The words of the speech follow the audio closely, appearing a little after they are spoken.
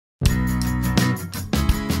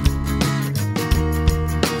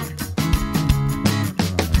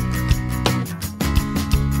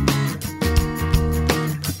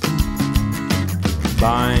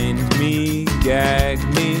gag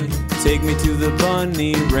me, take me to the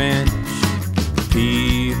bunny ranch.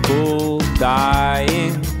 People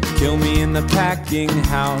dying, kill me in the packing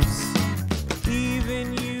house.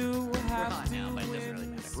 Even you have to now, but it doesn't really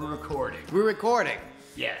matter. We're recording. We're recording.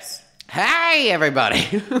 Yes. Hi, everybody.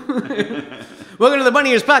 Welcome to the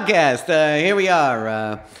Bunny Ears Podcast. Here we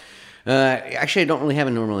are. Actually, I don't really have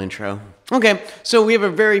a normal intro. Okay, so we have a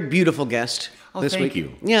very beautiful guest this thank week.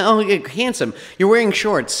 you. Yeah, you're handsome. You're wearing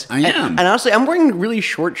shorts. I am. And honestly, I'm wearing really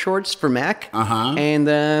short shorts for Mack. Uh-huh.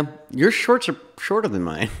 And your shorts are shorter than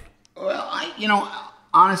mine. Well,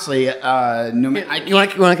 honestly, You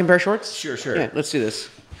want to compare shorts? Sure. Yeah, let's do this.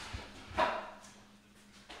 Well,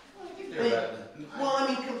 I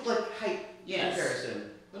mean, like height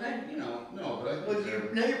comparison. But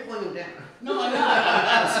now you're pulling them down. No, I'm not.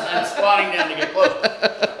 I'm squatting down to get close.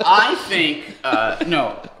 I think,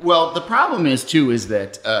 no. Well, the problem is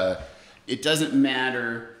that it doesn't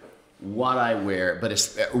matter what I wear, but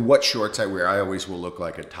what shorts I wear, I always will look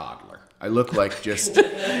like a toddler. I look like just...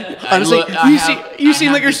 Honestly, you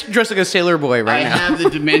seem like you're dressed like a sailor boy right now. I have the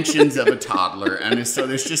dimensions of a toddler, and so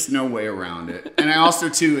there's just no way around it. And I also,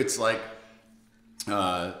 too, it's like...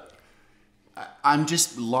 I'm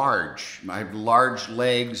just large. I have large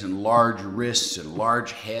legs and large wrists and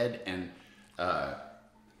large head, and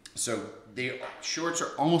so the shorts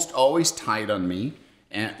are almost always tight on me,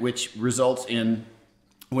 which results in,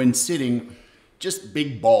 when sitting, just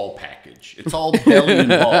big ball package. It's all belly and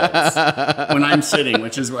balls when I'm sitting,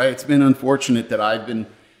 which is why it's been unfortunate that I've been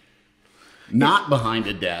not behind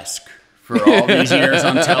a desk for all these years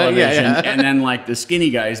on television, and then like the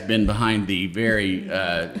skinny guy's been behind the very,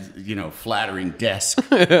 flattering desk,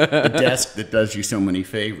 the desk that does you so many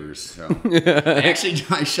favors. So actually,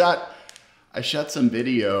 I shot some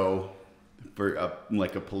video for a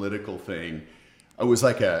political thing. It was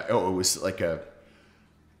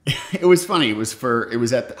funny. It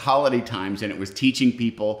was at the holiday times, and it was teaching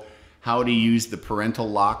people how to use the parental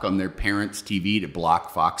lock on their parents' TV to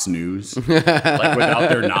block Fox News, like without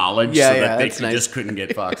their knowledge, so that they just couldn't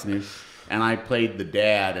get Fox News. And I played the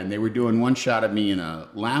dad, and they were doing one shot of me in a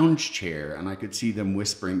lounge chair, and I could see them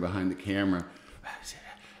whispering behind the camera.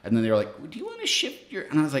 And then they were like, "Do you want to shift your?"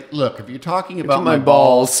 And I was like, "Look, if you're talking about my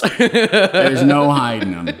balls, there's no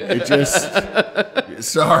hiding them. It just,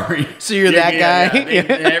 sorry." So you're that guy.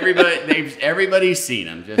 Everybody's seen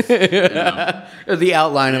them. Just the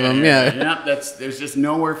outline of them. Yeah. There's just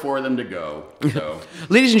nowhere for them to go. So,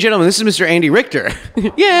 ladies and gentlemen, this is Mr. Andy Richter.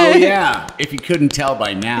 Yay! Oh yeah. If you couldn't tell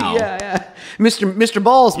by now. Yeah. Mr.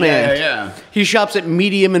 Balls Man. Yeah. He shops at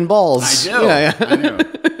Medium and Balls. I do. Yeah. I know.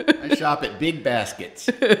 I shop at Big Baskets.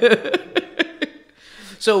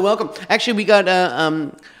 So welcome. Actually, we got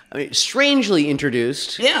strangely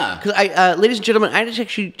introduced. Yeah. Because ladies and gentlemen, I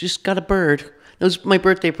actually just got a bird. It was my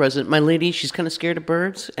birthday present. My lady, she's kind of scared of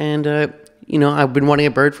birds, and I've been wanting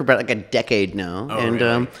a bird for about like a decade now. Oh, and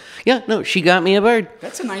really? She got me a bird.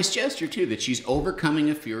 That's a nice gesture too, that she's overcoming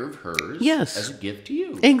a fear of hers. Yes. As a gift to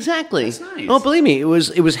you. Exactly. That's nice. Oh, believe me, it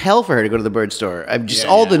was hell for her to go to the bird store.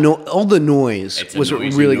 All the noise it's was a what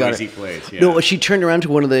noisy, really got her. place. Yeah. No, she turned around to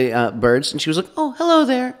one of the birds and she was like, "Oh, hello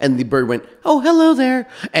there," and the bird went, "Oh, hello there,"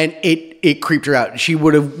 and it creeped her out. She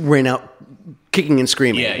would have ran out kicking and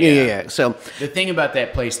screaming. Yeah. So the thing about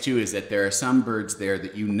that place too is that there are some birds there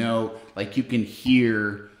that like you can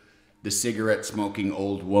hear the cigarette smoking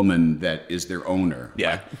old woman that is their owner.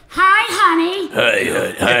 Yeah. Like, "Hi, honey."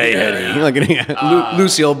 Hi, honey. Like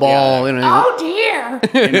Lucille Ball. Yeah. "Oh dear."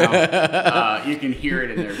 You can hear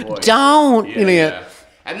it in their voice. Don't. Yeah.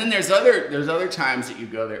 And then there's other times that you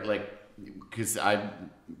go there, like, because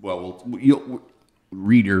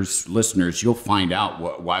readers, listeners, you'll find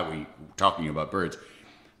out why we're talking about birds.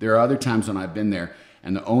 There are other times when I've been there,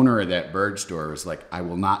 and the owner of that bird store was like, "I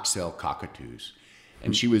will not sell cockatoos."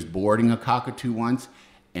 And she was boarding a cockatoo once,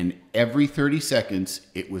 and every 30 seconds,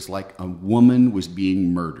 it was like a woman was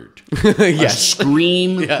being murdered. Yes. A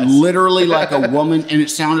scream, literally like a woman, and it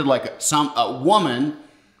sounded like a woman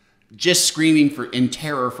just screaming in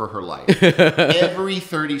terror for her life. Every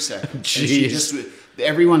 30 seconds. Jeez.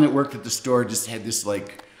 Everyone that worked at the store just had this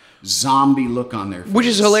like zombie look on their face. Which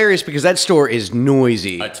is hilarious because that store is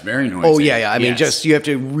noisy. It's very noisy. Oh, yeah. I mean, you have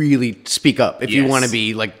to really speak up if you want to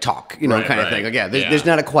be like talk, kind of thing. Like, there's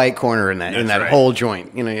not a quiet corner in that whole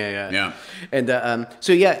joint. Yeah. And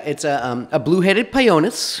it's a blue-headed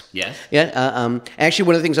Pyonis. Yes. Yeah. Actually,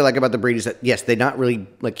 one of the things I like about the breed is that yes, they're not really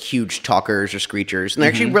like huge talkers or screechers, and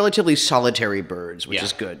they're actually relatively solitary birds, which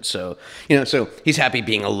is good. So so he's happy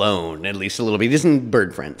being alone at least a little bit. He doesn't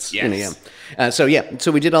bird friends. Yes. So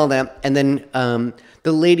we did all that, and then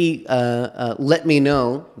the lady let me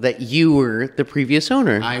know that you were the previous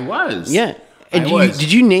owner. I was. Yeah. And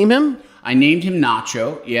did you name him? I named him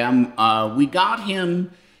Nacho. Yeah, we got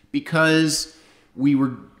him because we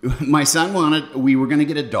were going to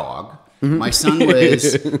get a dog. Mm-hmm.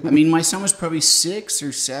 My son was probably 6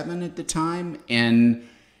 or 7 at the time, and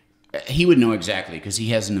he would know exactly because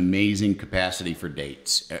he has an amazing capacity for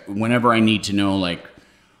dates. Whenever I need to know, like,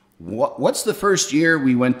 what's the first year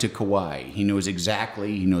we went to Kauai? He knows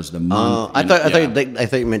exactly. He knows the month. I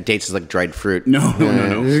thought you meant dates as like dried fruit. No.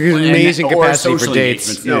 Amazing capacity for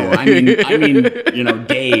dates. No, I mean,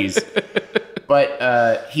 days.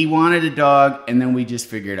 But he wanted a dog, and then we just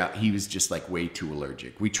figured out he was just like way too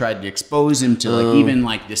allergic. We tried to expose him to like even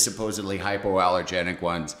like the supposedly hypoallergenic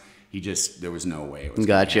ones. There was no way it was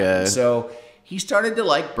gonna happen. So he started to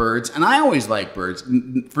like birds, and I always like birds.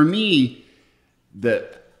 For me,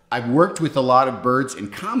 I've worked with a lot of birds in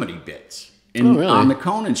comedy bits on the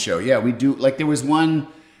Conan show. Yeah, we do. Like there was one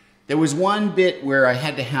bit where I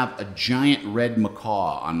had to have a giant red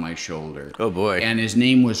macaw on my shoulder. Oh boy! And his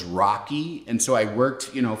name was Rocky, and so I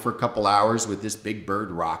worked, for a couple hours with this big bird,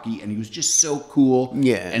 Rocky, and he was just so cool,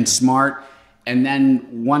 and smart. And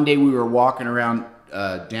then one day we were walking around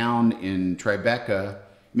down in Tribeca,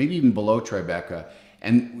 maybe even below Tribeca,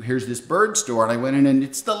 and here's this bird store, and I went in, and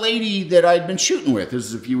it's the lady that I'd been shooting with. This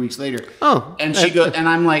is a few weeks later. Oh, and she goes,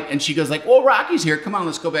 and she goes like, "Well, Rocky's here. Come on,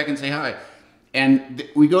 let's go back and say hi." And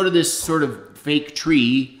we go to this sort of fake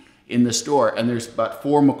tree in the store, and there's about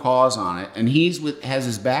 4 macaws on it, and has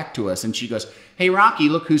his back to us, and she goes, "Hey, Rocky,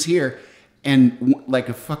 look who's here." And like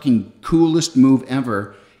a fucking coolest move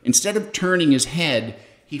ever, instead of turning his head,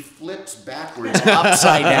 he flips backwards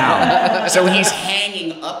upside down. So he's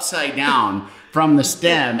hanging upside down from the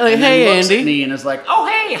stem, like, and hey, then looks Andy. at me and is like, "Oh,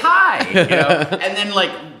 hey, hi," and then like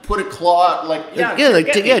put a claw, like,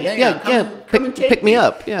 come and pick me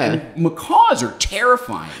up. Yeah, and macaws are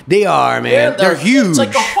terrifying. They are, man. They're huge. It's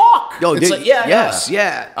like a hawk. Oh, it's like,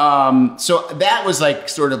 yeah. So that was like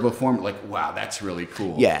sort of a form, like, wow, that's really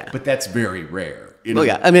cool. Yeah, but that's very rare. Oh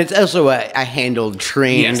yeah, I mean it's also a handled,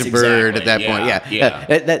 trained bird at that point. Yeah.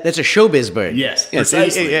 That's a showbiz bird. Yes,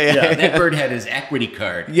 precisely. Yeah. That bird had his equity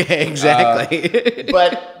card. Yeah, exactly.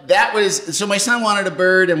 But that was so. My son wanted a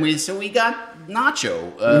bird, and we got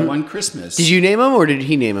Nacho one Christmas. Did you name him, or did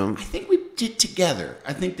he name him? I think we did together.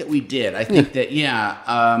 I think that we did. I think that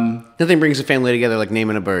nothing brings a family together like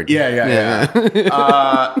naming a bird. Yeah.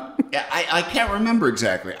 I can't remember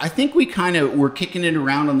exactly. I think we kind of were kicking it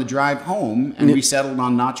around on the drive home, and we settled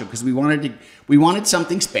on Nacho because we wanted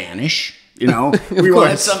something Spanish. We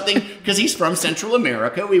wanted something because he's from Central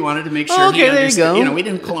America. We wanted to make sure he understood. There you go. We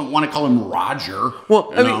didn't want to call him Roger.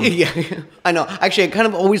 Well, I mean, I know. Actually, I kind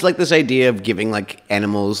of always like this idea of giving like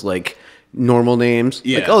animals like normal names.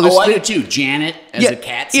 Yeah. Like, I do too. Janet as a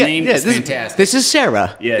cat's name is fantastic. This is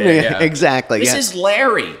Sarah. Yeah. Exactly. This is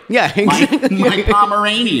Larry. Yeah, exactly. My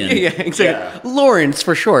Pomeranian. Yeah, exactly. Yeah. Lawrence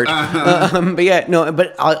for short. But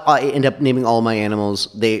I end up naming all my animals.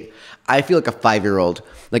 I feel like a 5-year-old.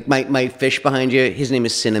 Like my fish behind you, his name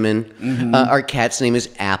is Cinnamon. Mm-hmm. Our cat's name is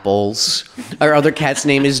Apples. Our other cat's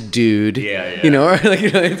name is Dude. Yeah.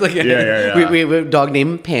 It's like we have a dog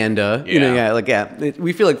named Panda.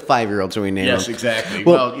 We feel like 5-year-olds when we name them. Yes, exactly.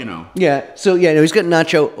 Well. Yeah. So he's got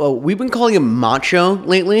Nacho. We've been calling him Macho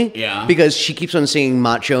lately. Yeah. Because she keeps on saying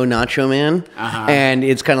Macho, Nacho Man. Uh-huh. And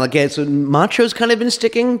it's kind of like so Macho's kind of been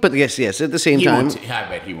sticking, but yes, at the same time. I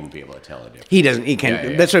bet he won't be able to tell it. He doesn't. He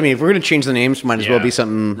can't. Yeah. That's what I mean. If we're going to change the names, might as well be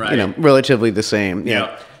something relatively the same.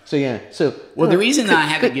 Yeah. So the reason I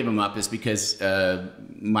had to give him up is because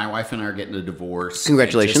my wife and I are getting a divorce.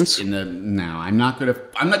 Congratulations. I'm not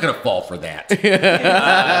gonna fall for that.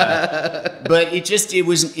 But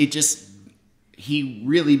he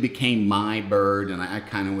really became my bird, and I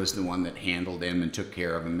kind of was the one that handled him and took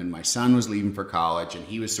care of him. And my son was leaving for college, and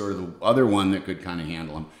he was sort of the other one that could kind of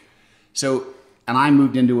handle him. So, and I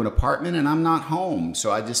moved into an apartment, and I'm not home,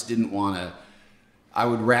 so I just didn't want to. I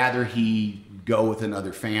would rather he go with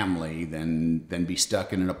another family than be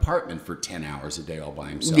stuck in an apartment for 10 hours a day all by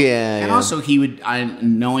himself. Yeah. And also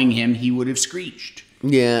knowing him, he would have screeched.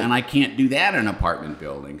 Yeah. And I can't do that in an apartment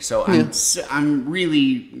building. So I'm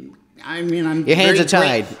really your hands are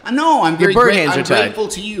tied. I'm very hands are tied. grateful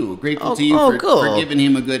to you. For giving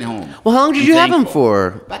him a good home. Well, how long did you have him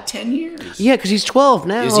for? About 10 years. Yeah, because he's 12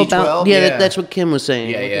 now. Is he 12? Yeah, that's what Kim was saying.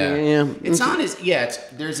 Yeah. It's on his.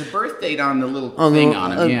 There's a birth date on the little thing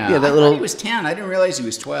on him. I thought he was 10. I didn't realize he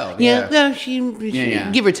was 12.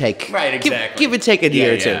 Give or take. Right, exactly. Give or take a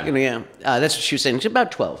year or two. That's what she was saying. She's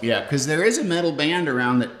about 12. Yeah, because there is a metal band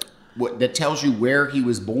around that tells you where he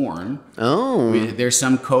was born. Oh. There's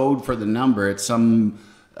some code for the number. It's some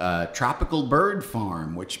tropical bird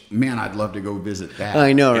farm, which, man, I'd love to go visit that.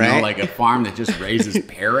 I know, right? Like a farm that just raises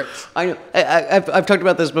parrots. I know. I've talked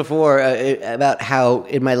about this before about how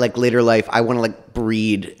in my like later life I want to like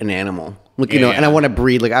breed an animal. Like, and I want to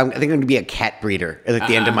breed, like, I think I'm going to be a cat breeder at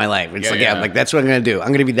the end of my life. It's like that's what I'm going to do. I'm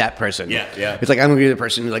going to be that person. Yeah, yeah. It's like, I'm going to be the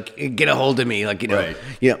person who, like, get a hold of me. Like,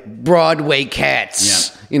 Broadway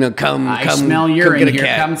cats, come. I smell urine.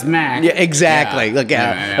 Here comes Mack. Yeah, exactly. Yeah. Like,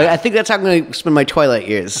 Like, I think that's how I'm going to spend my twilight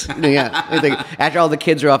years. Like, after all the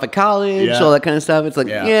kids are off at college, all that kind of stuff. It's like,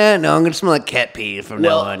 no, I'm going to smell like cat pee from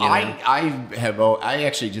now on. I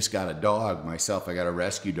actually just got a dog myself. I got a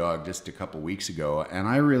rescue dog just a couple weeks ago, and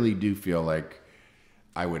I really do feel like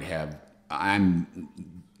at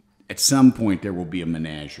some point there will be a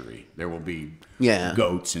menagerie. There will be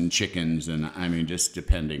goats and chickens, and I mean, just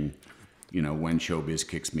depending, when showbiz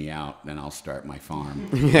kicks me out, then I'll start my farm.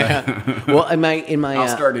 Yeah. Well, I'll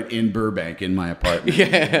start it in Burbank in my apartment.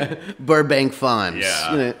 Yeah, Burbank Farms.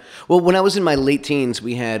 Yeah. Well, when I was in my late teens,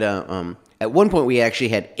 we had at one point we actually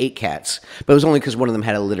had 8 cats, but it was only because one of them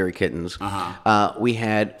had a litter of kittens. We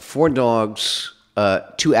had 4 dogs.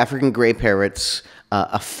 2 African gray parrots,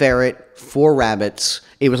 a ferret, 4 rabbits.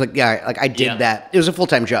 It was like, I did that. It was a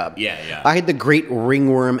full-time job. Yeah. I had the great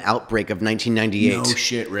ringworm outbreak of 1998. No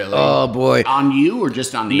shit, really? Oh, boy. On you or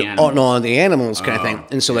just on the animals? Oh, no, on the animals kind of thing.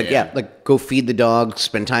 And so, go feed the dogs,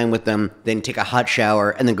 spend time with them, then take a hot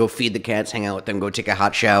shower, and then go feed the cats, hang out with them, go take a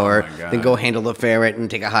hot shower, then go handle the ferret and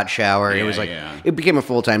take a hot shower. It was like, it became a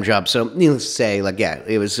full-time job. So, needless to say, it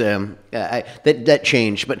was, that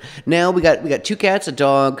changed. But now we got 2 cats, a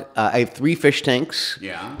dog. I have 3 fish tanks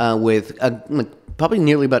with probably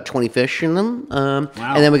nearly about 20 fish in them. Wow.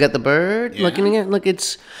 And then we got the bird. Looking at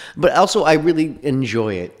but also I really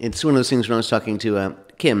enjoy it. It's one of those things when I was talking to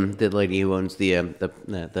Kim, the lady who owns the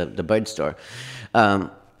bird store.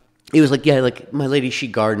 It was like, my lady, she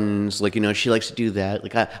gardens, she likes to do that.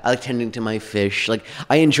 Like, I like tending to my fish. Like,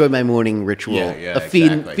 I enjoy my morning ritual of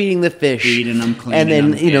feeding the fish. Feeding them, cleaning them.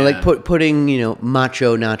 And then, them. putting,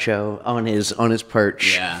 Macho Nacho on his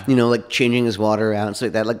perch. Yeah. Like, changing his water out and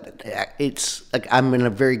stuff like that. Like, it's, like, I'm in a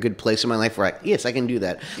very good place in my life where I can do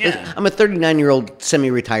that. Yeah. Like, I'm a 39-year-old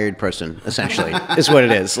semi-retired person, essentially, is what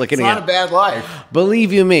it is. Like, it's not a bad life.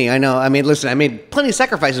 Believe you me, I know. I mean, listen, I made plenty of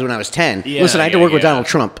sacrifices when I was 10. Listen, I had to work with Donald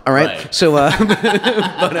Trump, all right? So, but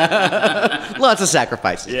lots of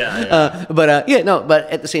sacrifices. But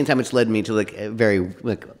at the same time, it's led me to like a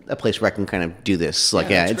place where I can kind of do this.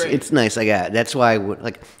 Like, it's nice. That's why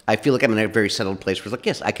I feel like I'm in a very settled place where it's like,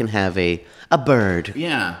 yes, I can have a bird.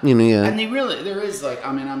 Yeah. And there is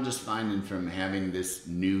I'm just finding from having this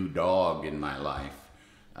new dog in my life,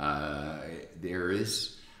 there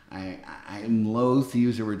is. I'm loath to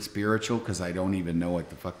use the word spiritual because I don't even know what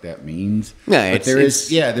the fuck that means. Yeah, but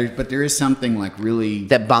there is something like really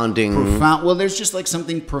that bonding. Profound. Well, there's just like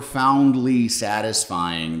something profoundly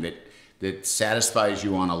satisfying that satisfies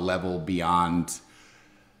you on a level beyond,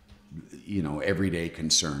 everyday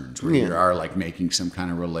concerns where you are like making some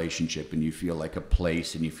kind of relationship and you feel like a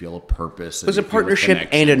place and you feel a purpose. There's a partnership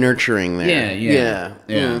and a nurturing there. Yeah.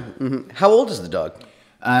 Mm-hmm. How old is the dog?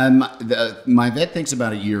 My vet thinks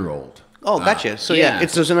about a year old. Oh, gotcha. So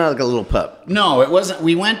it's not like a little pup. No, it wasn't.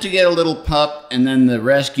 We went to get a little pup, and then the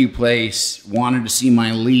rescue place wanted to see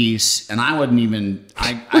my lease, and I wasn't even.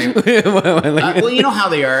 Well, you know how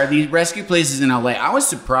they are. These rescue places in LA. I was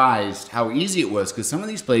surprised how easy it was because some of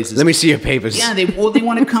these places. Let me see your papers. Yeah, they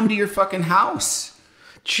want to come to your fucking house.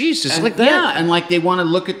 Jesus, like that. Yeah, and like they want to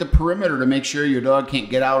look at the perimeter to make sure your dog can't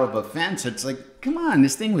get out of a fence. It's like, come on,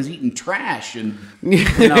 this thing was eating trash and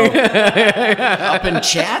up in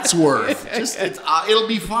Chatsworth. It'll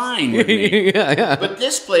be fine with me. But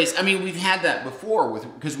this place, I mean, we've had that before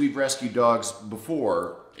because we've rescued dogs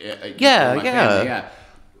before. Yeah.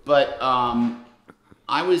 But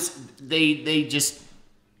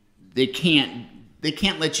they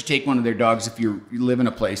can't let you take one of their dogs if you live in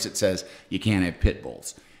a place that says you can't have pit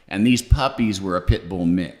bulls. And these puppies were a pit bull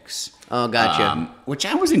mix. Oh, gotcha. Which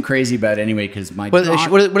I wasn't crazy about anyway because my what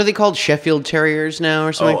dog... What are they called? Sheffield Terriers now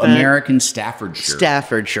or something like that? American Staffordshire.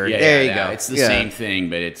 Staffordshire. There you go. It's the same thing,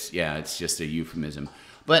 but it's just a euphemism.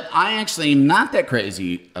 But I actually am not that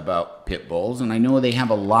crazy about pit bulls, and I know they have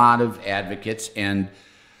a lot of advocates, and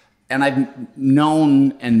I've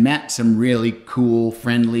known and met some really cool,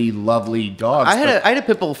 friendly, lovely dogs. I had a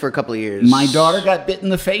pit bull for a couple of years. My daughter got bit in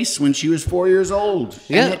the face when she was 4 years old.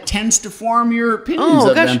 Yeah. And it tends to form your opinions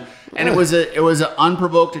of them. And it was an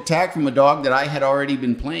unprovoked attack from a dog that I had already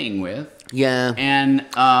been playing with. Yeah. And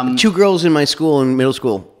 2 girls in my school in middle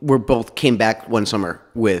school came back one summer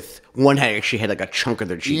with one actually had like a chunk of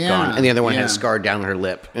their cheek gone, and the other one had a scar down her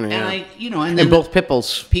lip. And then both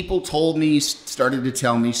pimples. People started to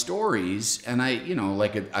tell me stories, and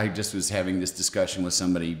I just was having this discussion with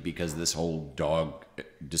somebody because this whole dog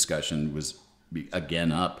discussion was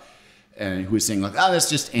again up. And who was saying like, oh, that's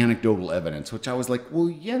just anecdotal evidence, which I was like, well,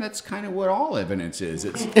 yeah, that's kind of what all evidence is.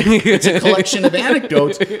 It's a collection of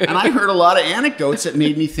anecdotes. And I heard a lot of anecdotes that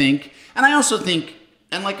made me think, and I also think,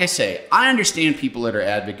 and like I say, I understand people that are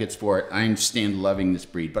advocates for it. I understand loving this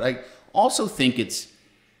breed, but I also think it's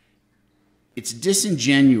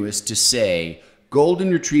disingenuous to say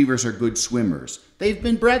golden retrievers are good swimmers. They've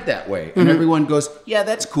been bred that way. And everyone goes, yeah,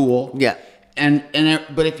 that's cool. Yeah.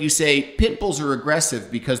 But if you say pit bulls are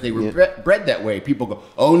aggressive because they were bred that way, people go,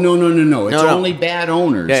 oh no, it's only bad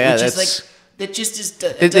owners. Yeah, which is like that just is.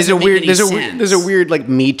 There's a weird like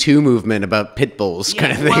Me Too movement about pit bulls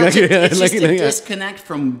kind of thing. Well, it's just a disconnect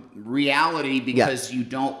from reality because you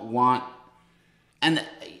don't want and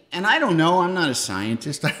I don't know. I'm not a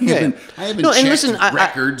scientist. I haven't checked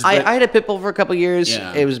records. I had a pit bull for a couple years.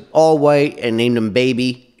 Yeah. It was all white and named him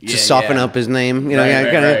Baby. To soften up his name,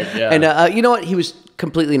 And you know what? He was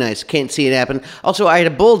completely nice. Can't see it happen. Also, I had a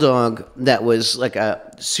bulldog that was like a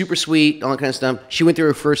super sweet, all that kind of stuff. She went through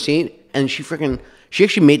her first heat, and she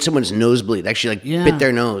actually made someone's nose bleed. Actually, bit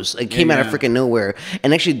their nose. Like came out of freaking nowhere.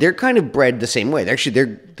 And actually, they're kind of bred the same way.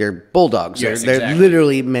 They're bulldogs. Yes, they're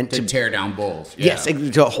literally meant to tear down bulls. Yeah. Yes,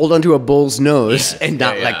 to hold onto a bull's nose and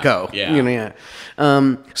not let go. Yeah.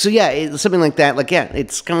 So it's something like that. Like,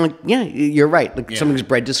 it's kind of like, you're right. Like something's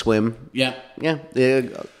bred to swim. Yeah. Yeah.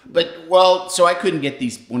 So I couldn't get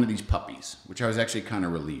one of these puppies, which I was actually kind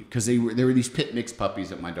of relieved because there were these pit mix puppies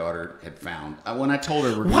that my daughter had found. When I told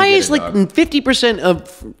her, why is like 50% of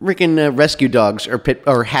freaking rescue dogs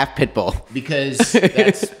are half pit bull? Because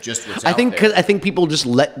that's just what's out there. I think people just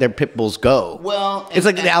let their pit bulls go. Well, it's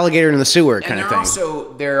like the alligator in the sewer kind of thing.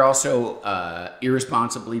 They're also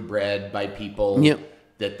irresponsibly bred by people. Yep.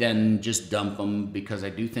 That then just dump them because I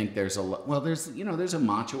do think there's a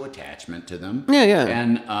macho attachment to them. Yeah.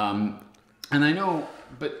 And I know,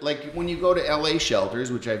 but like when you go to LA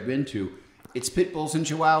shelters, which I've been to, it's pit bulls and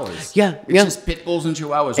chihuahuas. Yeah, it's just pit bulls and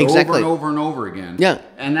chihuahuas over and over and over again. Yeah,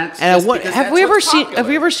 and that's have we ever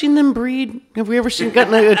seen them breed? Have we ever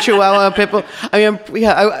gotten a chihuahua a pit bull? I mean,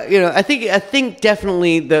 I think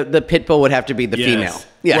definitely the pit bull would have to be the female.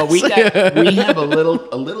 Yes. Well, we have a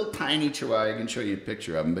little tiny chihuahua. I can show you a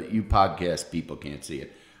picture of him, but you podcast people can't see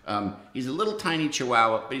it. He's a little tiny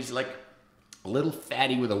chihuahua, but he's like a little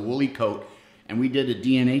fatty with a woolly coat. And we did a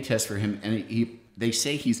DNA test for him, and they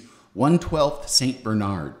say he's 1/12 Saint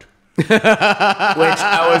Bernard. Which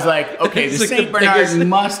I was like, okay, the Saint Bernard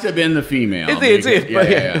must have been the female. It's like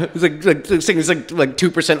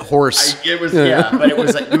 2% horse. But it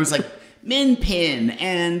was like Min Pin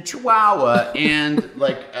and Chihuahua and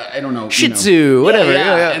like I don't know, Shih Tzu, whatever.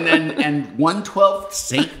 And 1/12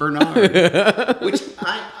 Saint Bernard, which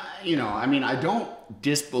I don't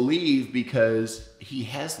disbelieve because he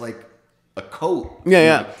has like a coat.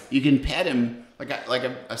 You can pet him. Like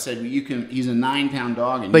I said, he's a 9-pound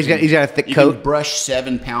dog, and but he's got a thick coat. You can brush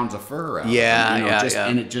 7 pounds of fur out.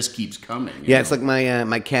 And it just keeps coming. It's like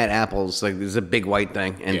my cat Apple's. Like there's a big white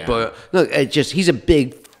thing, and look, he's a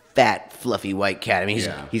big, fat, fluffy white cat. I mean,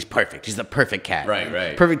 he's perfect. He's the perfect cat.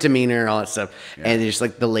 Right. Perfect demeanor, all that stuff. Yeah. And just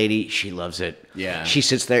like the lady, she loves it. Yeah. She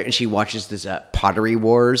sits there and she watches this Pottery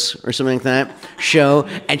Wars or something like that show,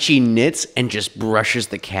 and she knits and just brushes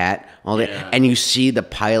the cat all day. Yeah. And you see the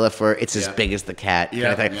pile of fur. It's as big as the cat. Kind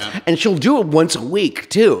of thing. Yeah. And she'll do it once a week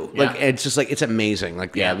too. Like it's just like it's amazing.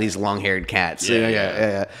 Like these long-haired cats.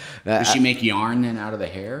 Yeah. Does she make yarn then out of the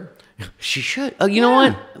hair? She should. Oh, you know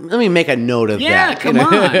what? Let me make a note of that. Yeah, come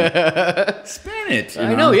on. Spin it.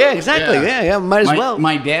 I know. Yeah, exactly. Yeah. Might as well.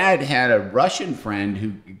 My dad had a Russian friend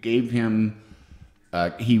who gave him.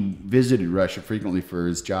 He visited Russia frequently for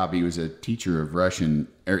his job. He was a teacher of Russian,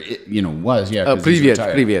 was. Yeah.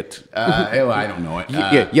 Привет. I don't know it.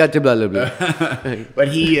 Blah, blah, blah. But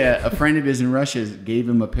a friend of his in Russia gave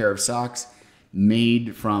him a pair of socks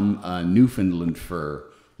made from Newfoundland fur.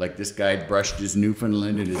 Like this guy brushed his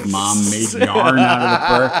Newfoundland and his mom made yarn out of the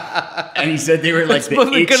fur. And he said they were like the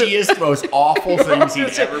itchiest, most awful things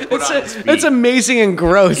he'd ever put on his feet. That's amazing and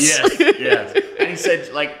gross. Yes. And he said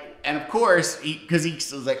and of course, because he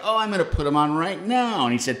was like, oh, I'm going to put them on right now.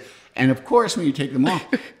 And he said, and of course, when you take them off,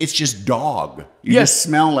 it's just dog. You just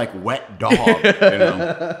smell like wet dog.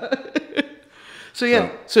 So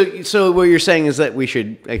yeah, so what you're saying is that we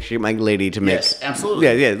should actually get my lady to make. Yes, absolutely.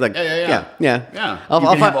 Yeah, Yeah. I'll You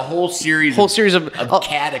can have fi- a whole series of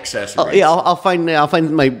cat accessories. Yeah, I'll find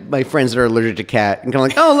my friends that are allergic to cat and kind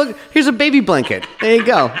of like, oh look, here's a baby blanket. There you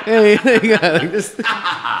go. There you go. Like this.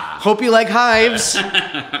 Hope you like hives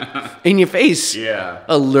in your face. Yeah.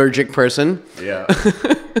 Allergic person. Yeah.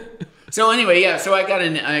 So anyway, so I got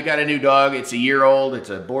a new dog. It's a year old. It's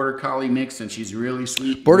a border collie mix, and she's really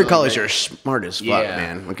sweet. Border really collies great. are smart as fuck,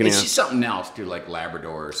 man. She's something else too, like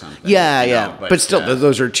Labrador or something. Yeah. But still,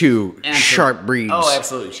 those are two sharp breeds. Oh,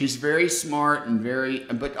 absolutely. She's very smart and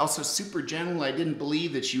but also super gentle. I didn't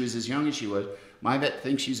believe that she was as young as she was. My vet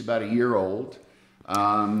thinks she's about a year old.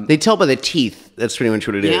 They tell by the teeth. That's pretty much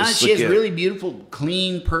what it is. Yeah, she has really beautiful,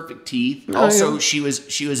 clean, perfect teeth. Also, she was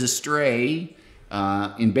a stray.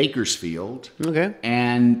 In Bakersfield. Okay.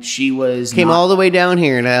 And she came all the way down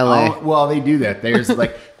here to LA. Oh, well, they do that. There's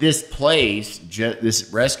like this place,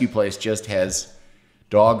 this rescue place just has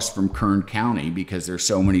dogs from Kern County because there's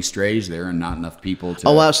so many strays there and not enough people to.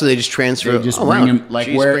 Oh wow! So they just transfer. They just bring them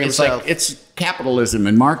it's capitalism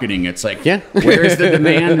and marketing. It's like where's the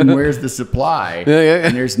demand and where's the supply? Yeah.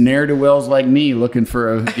 And there's ne'er do wells like me looking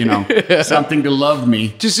for something to love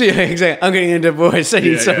me. Just exactly. I'm getting a divorce. I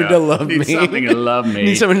need something to love me. Something to love me.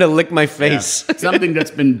 Need someone to lick my face. Yeah. Something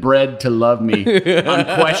that's been bred to love me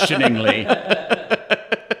unquestioningly.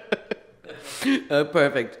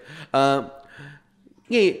 Perfect.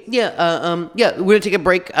 We're gonna take a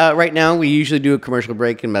break right now. We usually do a commercial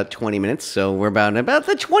break in about 20 minutes, so we're about the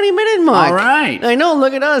 20-minute mark. All right. I know.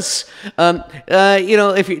 Look at us.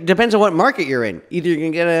 Depends on what market you're in. Either you're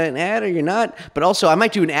gonna get an ad or you're not. But also, I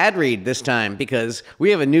might do an ad read this time because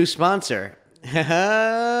we have a new sponsor.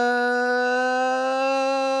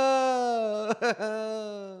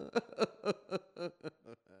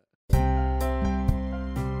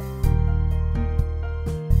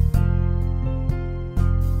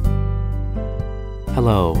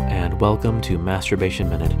 Hello, and welcome to Masturbation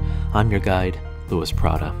Minute. I'm your guide, Louis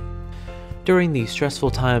Prada. During the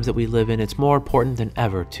stressful times that we live in, it's more important than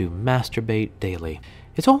ever to masturbate daily.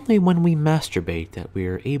 It's only when we masturbate that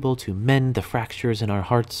we're able to mend the fractures in our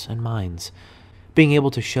hearts and minds. Being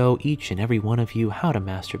able to show each and every one of you how to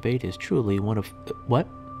masturbate is truly one of... What?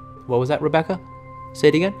 What was that, Rebecca? Say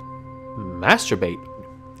it again. Masturbate?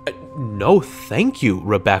 No, thank you,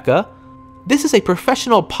 Rebecca. This is a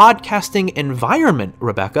professional podcasting environment,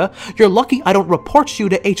 Rebecca. You're lucky I don't report you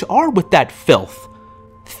to HR with that filth.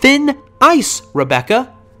 Thin ice,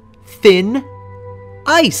 Rebecca. Thin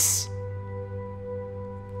ice.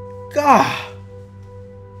 Gah.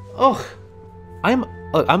 Ugh. I'm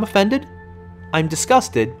offended. I'm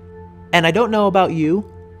disgusted. And I don't know about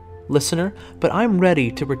you, listener, but I'm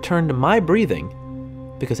ready to return to my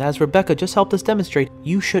breathing. Because as Rebecca just helped us demonstrate,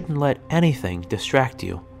 you shouldn't let anything distract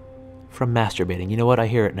you from masturbating. You know what? I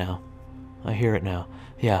hear it now.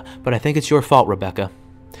 Yeah, but I think it's your fault, Rebecca.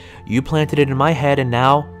 You planted it in my head, and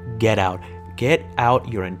now get out. Get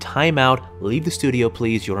out. You're in timeout. Leave the studio,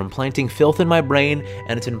 please. You're implanting filth in my brain,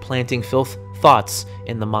 and it's implanting filth thoughts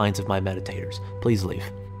in the minds of my meditators. Please leave.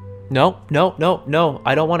 No.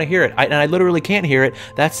 I don't want to hear it. I literally can't hear it.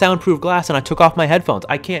 That's soundproof glass, and I took off my headphones.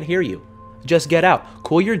 I can't hear you. Just get out.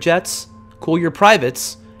 Cool your jets, cool your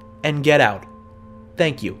privates, and get out.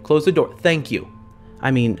 Thank you. Close the door. Thank you. I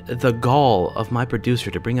mean, the gall of my producer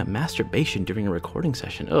to bring up masturbation during a recording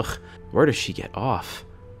session. Ugh, where does she get off?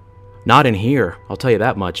 Not in here, I'll tell you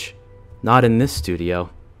that much. Not in this studio.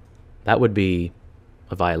 That would be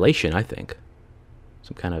a violation, I think.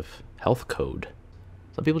 Some kind of health code.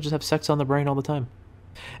 Some people just have sex on the brain all the time.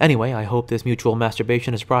 Anyway, I hope this mutual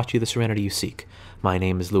masturbation has brought you the serenity you seek. My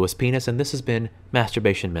name is Louis Penis, and this has been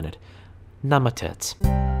Masturbation Minute. Namatets.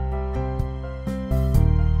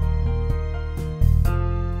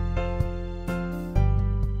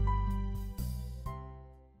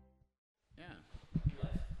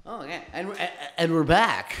 Oh yeah, and we're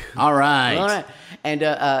back. All right. And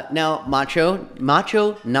now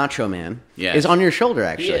Nacho Man is on your shoulder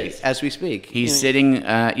actually as we speak. He's sitting.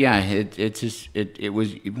 It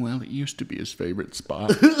used to be his favorite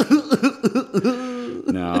spot.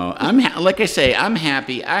 No, like I say, I'm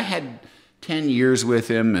happy. I had 10 years with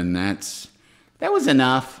him, and that was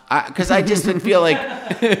enough. Because I just didn't feel like.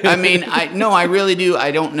 I really do.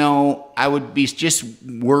 I don't know. I would be just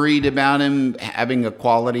worried about him having a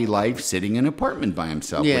quality life, sitting in an apartment by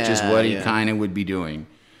himself, which is what he kind of would be doing.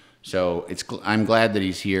 So I'm glad that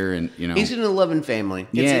he's here, and he's in a loving family.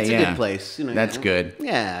 It's a good place. That's good.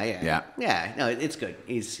 Yeah. No, it's good.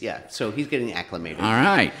 So he's getting acclimated. All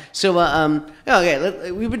right. So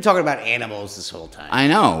we've been talking about animals this whole time. I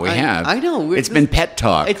know we have. I know. It's been pet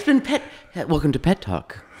talk. It's been Welcome to Pet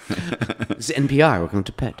Talk. This is NPR. Welcome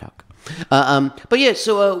to Pet Talk. But yeah,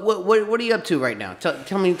 so what are you up to right now?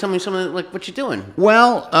 Tell me some of like what you're doing.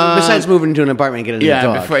 Well, besides moving into an apartment and getting a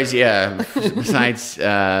dog. Besides,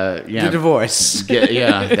 The divorce.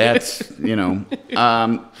 That's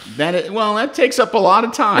that takes up a lot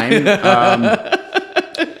of time.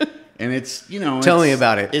 And it's Tell me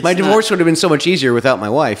about it. My divorce would have been so much easier without my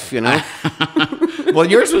wife. Well,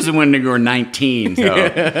 yours was when you were 19,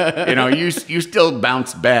 so you still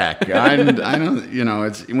bounce back. I don't.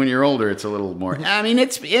 It's when you're older, it's a little more. I mean,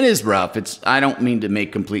 it is rough. I don't mean to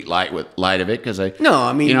make complete light of it because I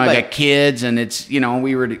got kids and it's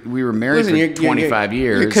we were married for 25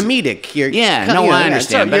 years. You're comedic. I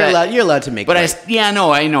understand. So you're allowed to make. But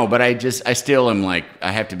I know. But I still am like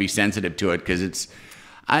I have to be sensitive to it because it's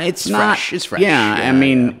not fresh. It's fresh. I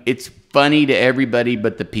mean, it's funny to everybody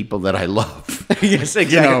but the people that I love. Yes,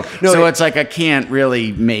 exactly. So it's like I can't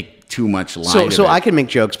really make too much light of it. So I can make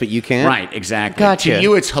jokes, but you can't? Right, exactly. Gotcha. To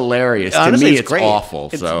you, it's hilarious. Honestly, to me, it's great. awful.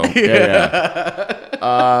 So, but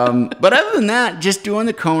other than that, just doing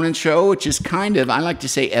the Conan show, which is kind of, I like to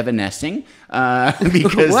say, evanescing.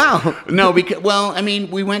 Because wow. No, because I mean,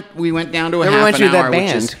 we went down to a half went an hour, that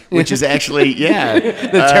band. which is actually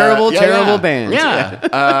the terrible band.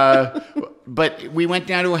 Yeah. But we went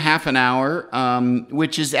down to a half an hour,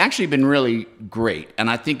 which has actually been really great, and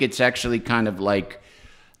I think it's actually kind of like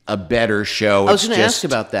a better show. I was going to ask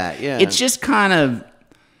about that. Yeah, it's just kind of.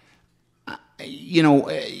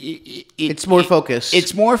 It's more focused.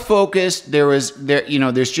 It's more focused. There's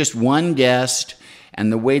just one guest,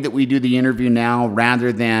 and the way that we do the interview now,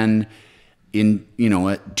 rather than in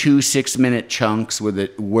 2 6-minute chunks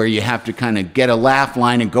where you have to kind of get a laugh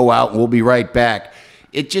line and go out and we'll be right back.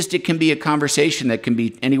 It can be a conversation that can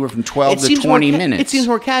be anywhere from 12 to 20 minutes. It seems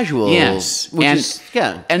more casual. Yes, and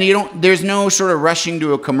there's no sort of rushing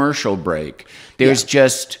to a commercial break. There's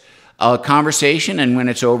just a conversation, and when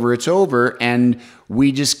it's over, it's over. And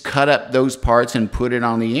we just cut up those parts and put it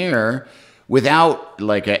on the air without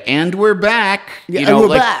like and we're back. We're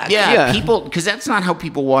back. Yeah, people, because that's not how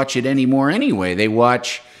people watch it anymore anyway. They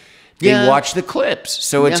watch the clips.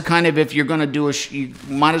 So it's kind of, if you're going to do you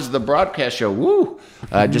might as the broadcast show. Woo!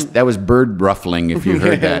 That was bird ruffling if you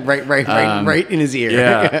heard that. right in his ear.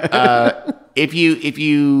 Yeah. If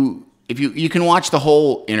you can watch the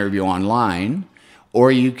whole interview online, or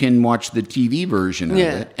you can watch the TV version of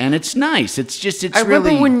it, and it's nice. I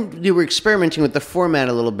remember when you were experimenting with the format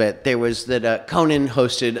a little bit. There was that Conan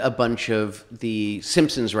hosted a bunch of the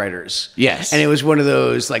Simpsons writers. Yes, and it was one of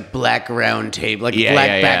those like black round table,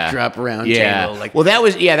 backdrop round table. Like, well, that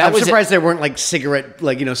was I'm surprised there weren't like cigarette,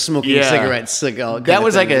 smoking cigarettes. That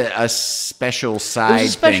was like a special side. It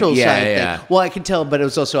was a special thing. side thing. Well, I could tell, but it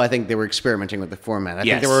was also, I think they were experimenting with the format. I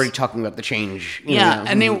think they were already talking about the change.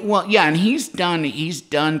 And he's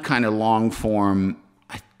done kind of long form.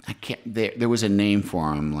 I can't. There was a name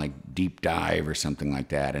for him, like Deep Dive or something like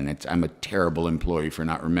that. And I'm a terrible employee for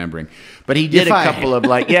not remembering. But he did a couple of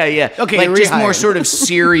okay, like just more sort of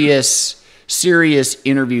serious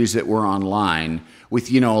interviews that were online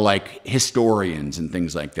with like historians and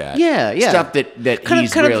things like that. Yeah. Stuff that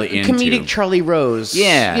he's really into. Comedic Charlie Rose.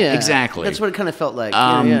 Yeah, exactly. That's what it kind of felt like.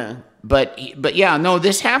 But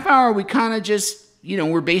this half hour we kind of just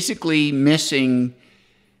we're basically missing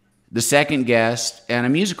the second guest and a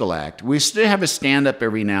musical act. We still have a stand-up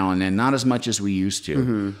every now and then, not as much as we used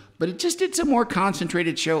to. But it's a more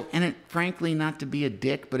concentrated show, and it, frankly, not to be a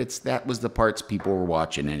dick, but that was the parts people were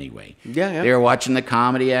watching anyway. Yeah. They were watching the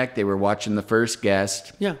comedy act, they were watching the first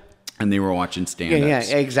guest. Yeah. And they were watching stand-ups.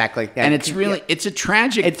 Yeah, exactly. Yeah. And it's really, it's a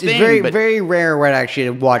tragic thing. It's very, very rare where I actually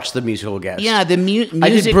watch the musical guest. Yeah, the music. I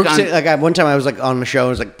did Brooks. One time I was like on the show. I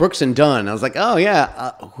was like Brooks and Dunn. I was like, oh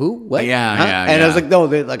yeah, who? What? Yeah. And I was like, no,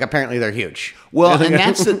 apparently they're huge. Well, and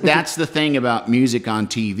that's the thing about music on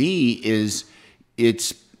TV is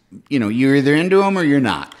it's you're either into them or you're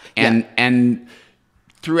not. And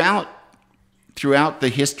throughout the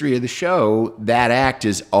history of the show, that act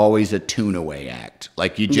is always a tune-away act.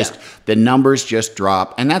 Like the numbers just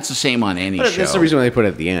drop, and that's the same on any show. That's the reason why they put it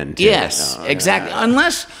at the end. Too. Yes, exactly. Yeah.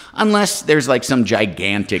 Unless there's like some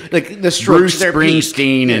gigantic, like the Strokes, Bruce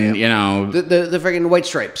Springsteen, and the freaking White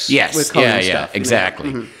Stripes. Yes, with stuff. Exactly.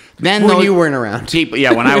 Mm-hmm. Then when you weren't around. People,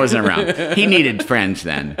 when I wasn't around, he needed friends.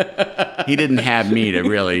 Then he didn't have me to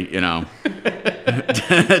really, to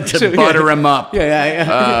butter him up.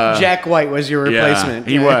 Yeah. Jack White was your replacement.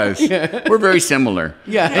 Yeah, he was. We're very similar.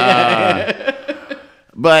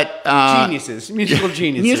 But Geniuses, musical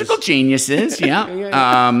geniuses. musical geniuses, yeah.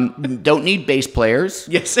 Don't need bass players.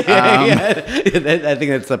 Yes, yeah. I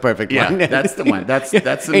think that's the perfect Yeah, one. that's the one. That's the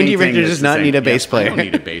main Andy thing. Richter does not need a bass player. I don't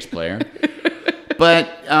need a bass player. But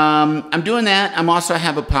I'm doing that. I'm also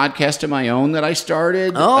have a podcast of my own that I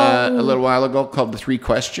started a little while ago called The 3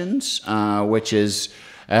 Questions, which is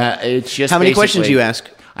it's just How many basically- questions do you ask?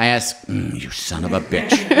 I ask, you son of a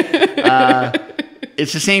bitch.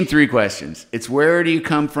 It's the same 3 questions. It's where do you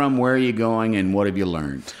come from, where are you going, and what have you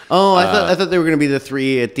learned? Oh, I thought they were going to be the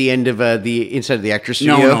 3 at the end of the inside of the actor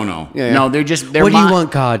studio. No. Yeah. No, they're just. They're What do you want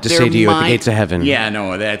God to say to you at the gates of heaven? Yeah,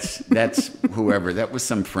 no, that's whoever. That was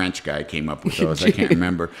some French guy came up with those. I can't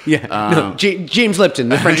remember. Yeah, no, James Lipton,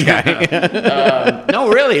 the French guy. No,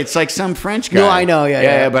 really, it's like some French guy. No, I know,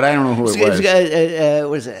 yeah. but I don't know who it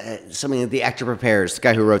was. Was something that the actor prepares? The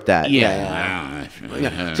guy who wrote that. Yeah.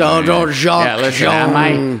 Don't Jacques. Yeah, listen,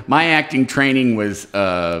 my acting training was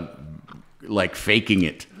like faking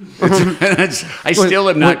it. I still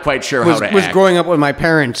am not quite sure how to act. Was growing up with my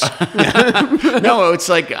parents. No, it's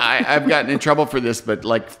like I've gotten in trouble for this, but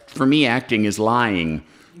like for me, acting is lying.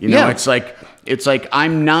 You know, Yeah. it's like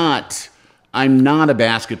I'm not a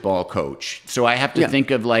basketball coach, so I have to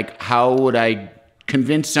think of like how would I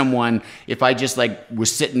convince someone if I just like was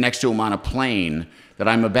sitting next to him on a plane that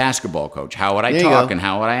I'm a basketball coach. How would I There you talk go. and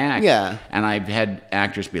how would I act? Yeah. And I've had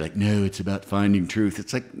actors be like, "No, it's about finding truth."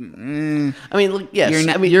 It's like, I mean, look, yes.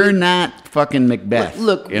 you're not fucking Macbeth.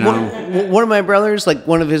 Look, you know. one of my brothers, like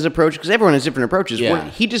one of his approaches, because everyone has different approaches. Yeah.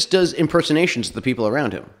 He just does impersonations of the people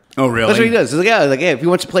around him. Oh, really? That's what he does. He's like, yeah, if he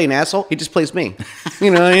wants to play an asshole, he just plays me.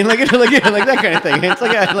 You know, what I mean, like that kind of thing. It's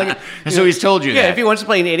like, So he's told you that. yeah. If he wants to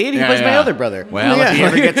play an idiot, he plays my other brother. Well, yeah. if he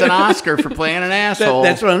ever gets an Oscar for playing an asshole,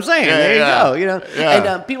 That's what I'm saying. Yeah, There you yeah. go. You know,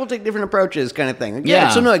 Yeah. and people take different approaches, kind of thing. Like, Yeah.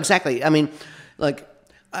 So no, exactly. I mean, like,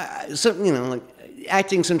 so you know, like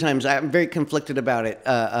acting. Sometimes I'm very conflicted about it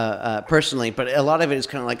personally, but a lot of it is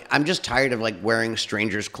kind of like I'm just tired of like wearing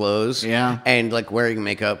strangers' clothes, Yeah. and like wearing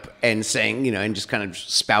makeup and saying, you know, and just kind of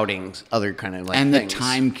spouting other kind of like and things. the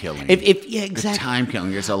time killing. Yeah, The exactly. time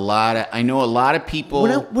killing. There's a lot of. I know a lot of people.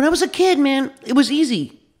 When I was a kid, man, it was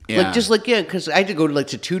easy. Yeah. Because I had to go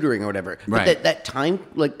to tutoring or whatever. Right. But that time,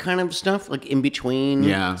 like, kind of stuff, like in between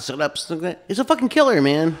setups, like that, it's a fucking killer,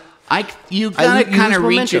 man. You gotta lose kind of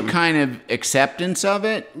reach a momentum. kind of acceptance of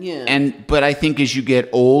it. Yeah. But I think as you get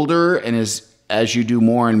older and as you do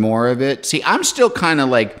more and more of it, see, I'm still kind of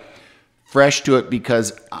like fresh to it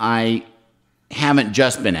because I haven't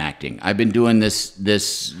just been acting. I've been doing this.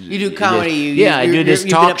 You do comedy. I do this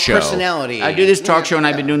you've been talk a show. personality. I do this talk show, and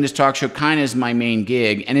I've yeah. been doing this talk show kind of as my main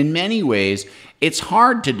gig. And in many ways, it's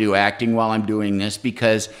hard to do acting while I'm doing this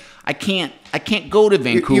because I can't go to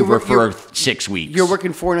Vancouver for 6 weeks. You're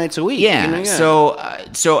working 4 nights a week. Yeah. You know,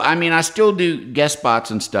 So I mean, I still do guest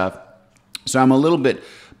spots and stuff. So I'm a little bit,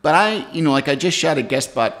 but I just shot a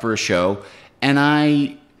guest spot for a show, and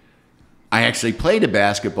I actually played a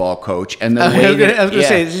basketball coach, and the way I was gonna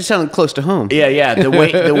say it sounded close to home. yeah. The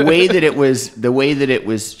way that it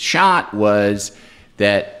was shot was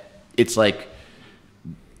that it's like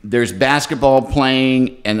there's basketball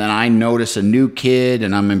playing, and then I notice a new kid,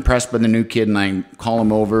 and I'm impressed by the new kid, and I call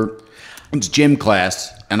him over. It's gym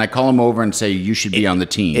class, and I call him over and say, "You should be on the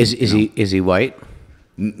team." Is he white?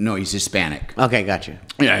 No, he's Hispanic. Okay, gotcha.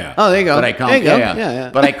 Yeah. Oh, there you go. But I call There him, you go. yeah. Yeah.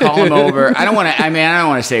 But I call him over. I don't want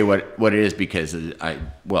to say what it is because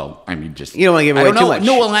just You don't wanna give I away don't too know. much.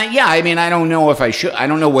 No, well, I don't know if I should. I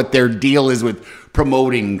don't know what their deal is with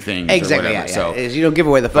promoting things. Exactly. Or Yeah, whatever. yeah. So, You don't give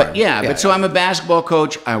away the fun. but so I'm a basketball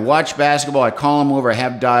coach. I watch basketball. I call him over. I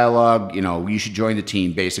have dialogue. You know, you should join the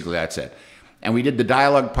team. Basically, that's it. And we did the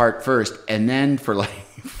dialogue part first, and then for like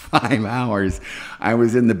 5 hours, I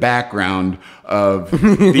was in the background of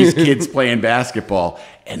these kids playing basketball,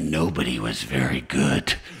 and nobody was very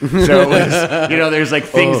good. So it was, there's like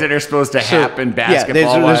things that are supposed to happen basketball.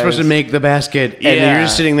 Yeah, they're supposed to make the basket, and Yeah. you're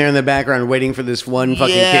just sitting there in the background waiting for this one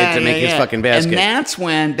fucking kid to make his fucking basket.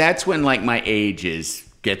 And that's when like my age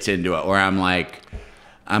gets into it, where I'm like,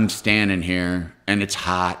 I'm standing here and it's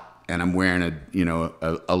hot. And I'm wearing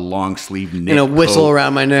a long sleeve knit and a whistle coat.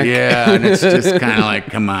 around my neck. Yeah, and it's just kind of like,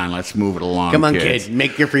 come on, let's move it along. Come on, kids. kid,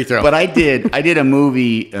 make your free throw. But I did a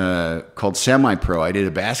movie called Semi Pro. I did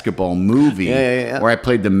a basketball movie Yeah. where I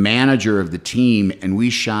played the manager of the team, and we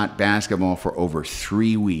shot basketball for over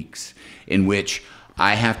 3 weeks, in which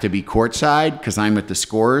I have to be courtside because I'm at the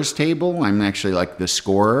scorer's table. I'm actually like the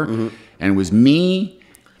scorer, and it was me,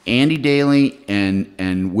 Andy Daly,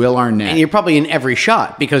 and Will Arnett. And you're probably in every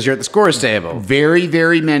shot because you're at the scorer's table. Very,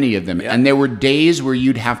 very many of them. Yeah. And there were days where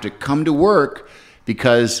you'd have to come to work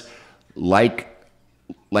because, like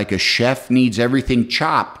like a chef needs everything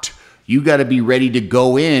chopped. You got to be ready to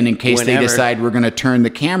go in case they decide we're going to turn the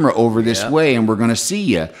camera over this way and we're going to see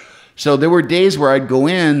you. So there were days where I'd go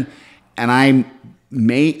in and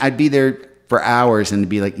I'd be there for hours and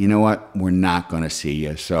be like, you know what, we're not going to see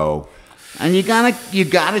you. So, and you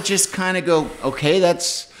gotta just kind of go, okay,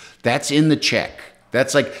 that's in the check.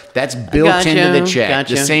 That's built into the check.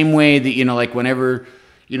 Gotcha. The same way that, you know, like whenever,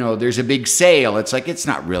 you know, there's a big sale, it's like, it's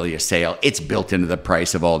not really a sale. It's built into the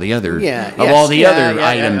price of all the other,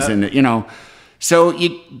 items. And, you know, so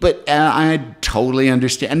I totally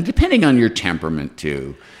understand. And depending on your temperament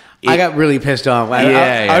too. I got really pissed off.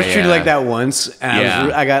 I was treated like that once,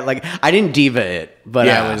 and I didn't diva it, but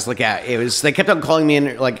I was like, it was. They kept on calling me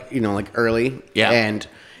in, like, you know, like early, and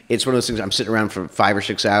it's one of those things. I'm sitting around for 5 or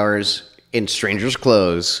 6 hours in strangers'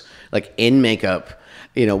 clothes, like in makeup,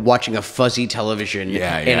 you know, watching a fuzzy television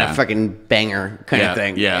in a fucking banger kind of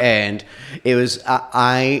thing. Yeah, and it was.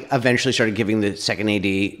 I eventually started giving the second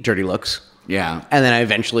AD dirty looks. Yeah, and then I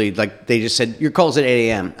eventually, like, they just said, "Your call's at 8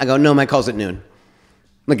 a.m." I go, "No, my call's at noon."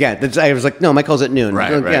 Like, I was like, no, my call's at noon.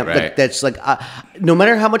 Right. Like, that's like, no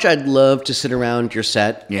matter how much I'd love to sit around your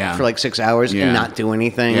set for like 6 hours and not do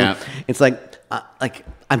anything, it's like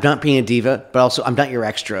I'm not being a diva, but also I'm not your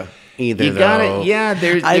extra either. You got it. Yeah,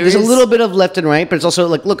 there's a little bit of left and right, but it's also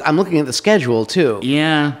like, look, I'm looking at the schedule too.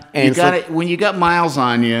 Yeah, and you got it. When you got miles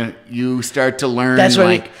on you, you start to learn. That's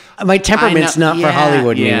like, my temperament's not for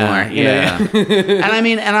Hollywood anymore. Yeah, and I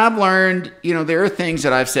mean, and I've learned, you know, there are things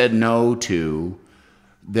that I've said no to.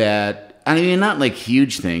 That, I mean, not like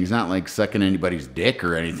huge things, not like sucking anybody's dick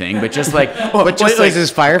or anything, but just like, is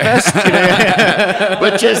this Firefest?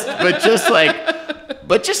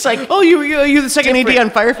 but just like, oh, you the second AD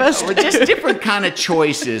on Firefest? Or just different kind of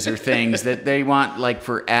choices or things that they want, like,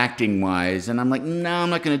 for acting wise, and I'm like, no, I'm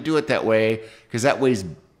not going to do it that way because that way's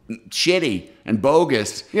shitty and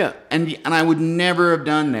bogus. Yeah, and I would never have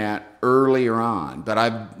done that earlier on, but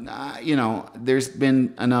I've, you know, there's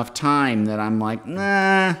been enough time that I'm like,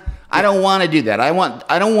 nah, I don't want to do that.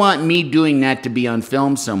 I don't want me doing that to be on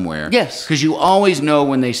film somewhere. Yes, because you always know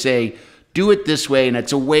when they say do it this way, and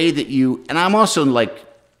it's a way that you. And I'm also like,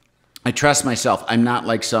 I trust myself. I'm not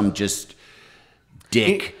like some just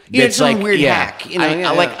dick. It's some like, weird hack. You know,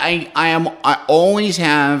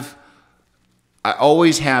 I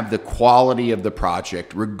always have the quality of the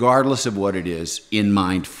project, regardless of what it is, in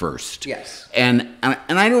mind first. Yes. And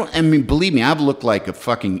I don't, I mean, believe me, I've looked like a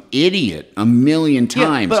fucking idiot a million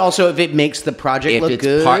times. But also, if it makes the project look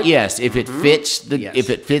good. If it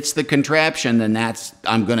fits the contraption, then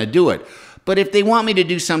I'm going to do it. But if they want me to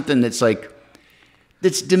do something that's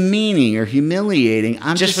demeaning or humiliating,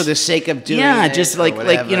 I'm just for the sake of doing it. Yeah, just like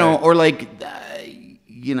you know, or like,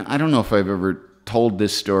 you know, I don't know if I've ever told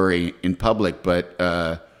this story in public, but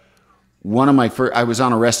one of my first, I was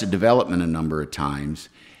on Arrested Development a number of times,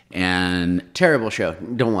 and terrible show.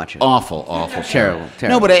 Don't watch it. Awful Terrible.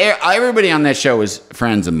 No, but everybody on that show is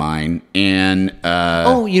friends of mine, and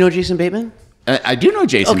oh, you know Jason Bateman? I do know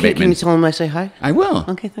Jason Bateman. Can you tell him I say hi? I will.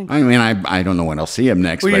 Okay, thanks. I mean, I don't know when I'll see him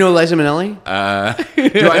next. Well, you know Liza Minnelli?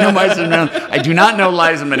 Do I know Liza Minnelli? I do not know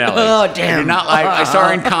Liza Minnelli. Oh, damn. I saw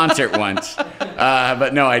her in concert once,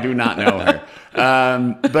 but no, I do not know her.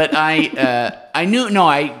 But I knew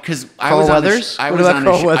because I was on Weathers. I was on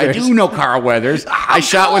Carl Weathers. I do know Carl Weathers. I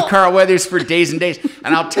shot with Carl Weathers for days and days,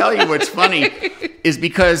 and I'll tell you what's funny is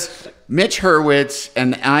because Mitch Hurwitz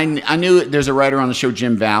and I knew there's a writer on the show,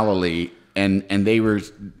 Jim Vallely, and they were,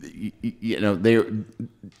 you know,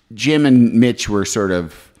 Jim and Mitch were sort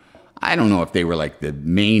of, I don't know if they were like the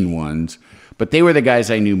main ones. But they were the guys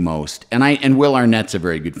I knew most, and Will Arnett's a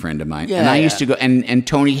very good friend of mine. Yeah, and I used to go, and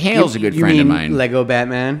Tony Hale's a good friend of mine. Lego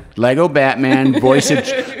Batman, voice of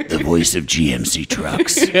GMC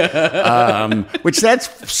trucks, which that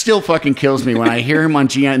still fucking kills me when I hear him on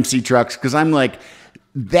GMC trucks, because I'm like,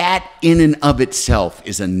 that in and of itself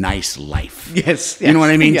is a nice life. Yes, you know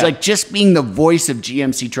what I mean. Yeah. It's like just being the voice of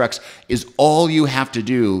GMC trucks is all you have to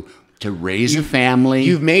do to raise a family.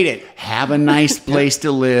 You've made it. Have a nice place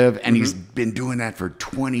to live, and he's been doing that for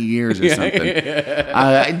 20 years or something.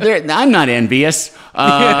 I'm not envious. But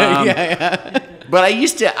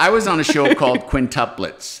I was on a show called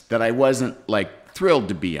Quintuplets that I wasn't like thrilled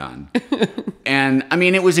to be on. And I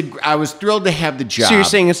mean, I was thrilled to have the job. So you're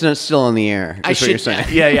saying it's not still on the air? That's what you're saying.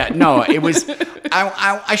 Yeah. No, it was,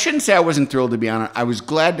 I shouldn't say I wasn't thrilled to be on it. I was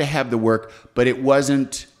glad to have the work, but it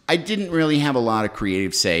wasn't, I didn't really have a lot of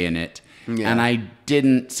creative say in it. Yeah.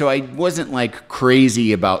 And so I wasn't like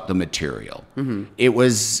crazy about the material. Mm-hmm. It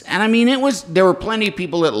was, and I mean, there were plenty of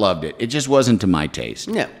people that loved it. It just wasn't to my taste.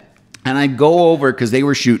 Yeah. And I'd go over because they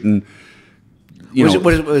were shooting, was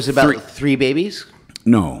it about 3 babies?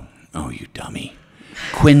 No. Oh, you dummy.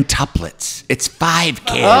 Quintuplets. It's 5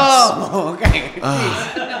 kids. Oh, okay.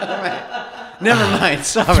 All right. Never mind.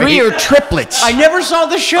 Sorry. 3 are triplets. I never saw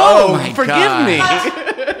the show. Oh, my Forgive God. me.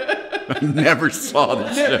 Never saw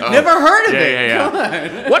the show. Never heard of it. Yeah. Come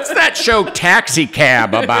on. What's that show Taxi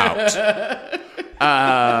Cab about?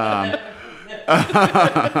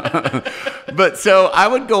 But so I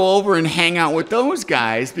would go over and hang out with those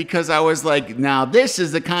guys because I was like, now this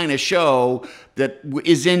is the kind of show that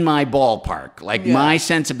is in my ballpark, like my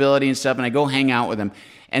sensibility and stuff. And I go hang out with them,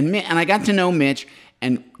 and I got to know Mitch.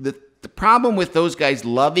 And the problem with those guys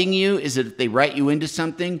loving you is that if they write you into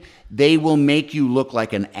something, they will make you look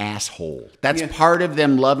like an asshole. That's part of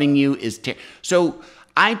them loving you so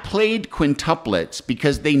I played quintuplets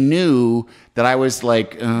because they knew that I was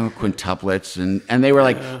like, oh, quintuplets. And they were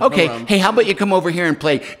like, okay, hey, how about you come over here and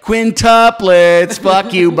play quintuplets?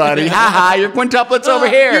 Fuck you, buddy. Ha, you're quintuplets over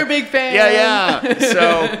here. You're a big fan.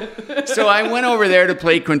 Yeah. So I went over there to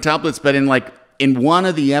play quintuplets, but in one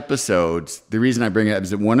of the episodes, the reason I bring it up is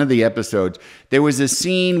that one of the episodes, there was a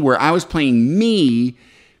scene where I was playing me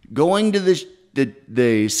going to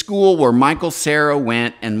the school where Michael Cera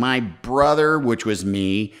went, and my brother, which was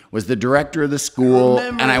me, was the director of the school,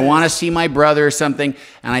 and I want to see my brother or something,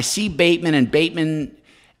 and I see Bateman, and Bateman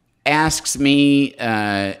asks me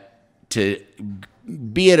to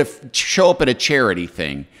show up at a charity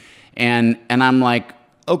thing, and I'm like,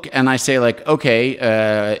 okay, and I say like,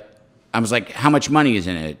 okay, I was like, how much money is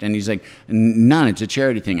in it? And he's like, none, it's a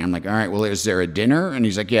charity thing. I'm like, all right, well, is there a dinner? And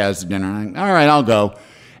he's like, yeah, it's a dinner. I'm like, all right, I'll go.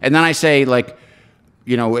 And then I say, like,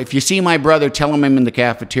 you know, if you see my brother, tell him I'm in the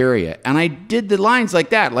cafeteria. And I did the lines like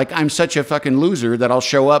that. Like, I'm such a fucking loser that I'll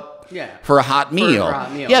show up for a hot meal.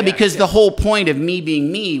 Yeah, because the whole point of me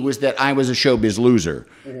being me was that I was a showbiz loser.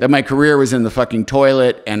 That my career was in the fucking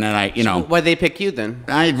toilet, and then So why'd they pick you then?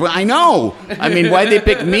 I know. I mean, why'd they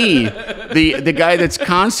pick me? The guy that's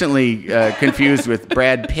constantly confused with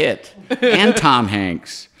Brad Pitt and Tom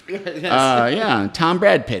Hanks. Tom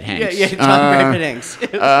Brad Pitt Hanks. Yeah, Tom Brad Pitt Hanks.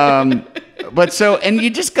 But so, and you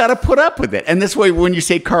just got to put up with it. And this way, when you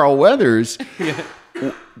say Carl Weathers,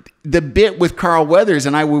 the bit with Carl Weathers,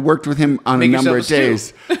 and we worked with him on a number of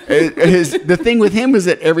days. The thing with him was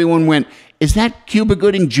that everyone went, is that Cuba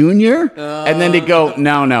Gooding Jr.? And then they go,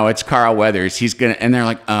 no, it's Carl Weathers. He's gonna, and they're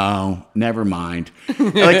like, oh, never mind.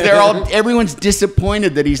 Like everyone's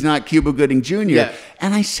disappointed that he's not Cuba Gooding Jr. Yeah.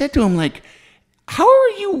 And I said to him, like, how are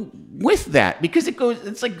you with that? Because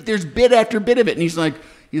it's like there's bit after bit of it, and he's like,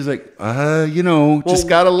 just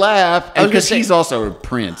gotta laugh. And because he's also a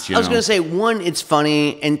prince, I was gonna say, one, it's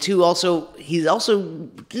funny, and two, also he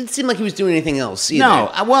didn't seem like he was doing anything else either. No,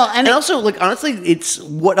 well, and also, like, honestly, it's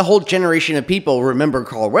what a whole generation of people remember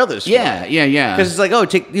Carl Weathers for. Yeah. Because it's like, oh,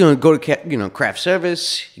 go to craft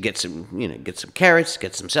service, you get some carrots,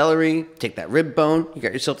 get some celery, take that rib bone, you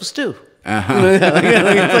got yourself a stew. Like,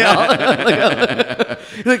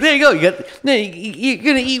 there you go. You're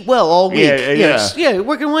gonna eat well all week. Yeah,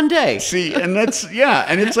 working one day. See, and that's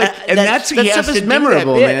and it's like, and that's that stuff is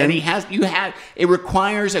memorable, man. And it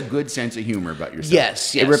requires a good sense of humor about yourself.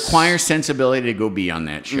 Yes. It requires sensibility to go be on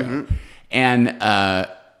that show, and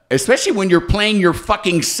especially when you're playing your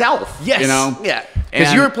fucking self. Yes, yeah.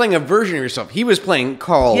 Because you were playing a version of yourself. He was playing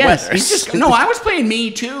Carl Weathers. I was playing me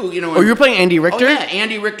too. You know. Oh, you were playing Andy Richter? Oh, yeah,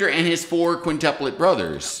 Andy Richter and his 4 quintuplet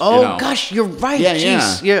brothers. Oh, gosh, you're right.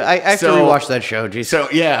 Yeah. I have to rewatch that show. Jeez. So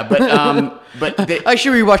yeah, but I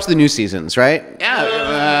should rewatch the new seasons, right? Yeah.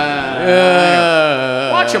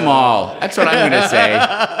 Watch them all. That's what I'm going to say.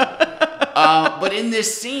 But in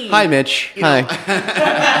this scene, hi Mitch. Hi.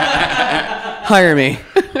 Hire me.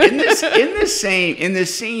 in this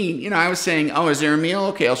scene, I was saying, oh, is there a meal?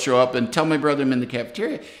 Okay, I'll show up and tell my brother I'm in the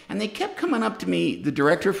cafeteria. And they kept coming up to me, the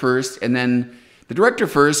director first, and then the director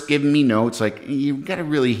first giving me notes like, you've got to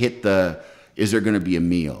really hit is there going to be a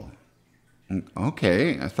meal?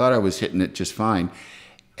 Okay, I thought I was hitting it just fine.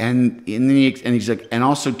 And then he's like, and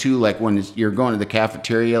also too, like when you're going to the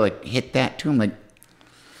cafeteria, like hit that too. I'm like,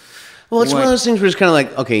 well, it's one of those things where it's kind of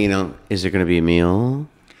like, okay, is there going to be a meal?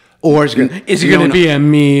 Or is it going to be a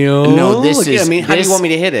meal? No, this is. I mean, how do you want me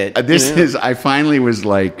to hit it? I finally was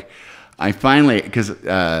like, because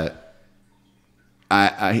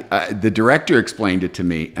the director explained it to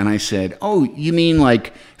me, and I said, "Oh, you mean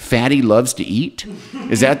like Fatty loves to eat?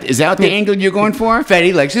 Is that the angle you're going for?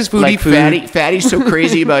 Fatty likes his food. Fatty's so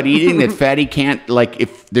crazy about eating that Fatty can't, like,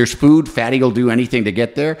 if there's food, Fatty will do anything to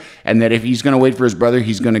get there, and that if he's going to wait for his brother,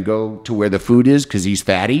 he's going to go to where the food is because he's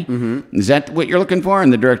fatty. Mm-hmm. Is that what you're looking for?"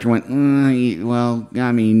 And the director went, "Well,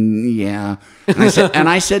 I mean, yeah." And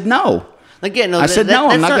I said, "No." Like, yeah, no. I said, no,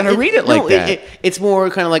 I'm not going to read it like that. It's more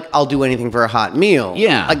kind of like, I'll do anything for a hot meal.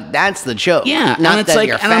 Yeah. Like, that's the joke. Yeah, Not and it's that like,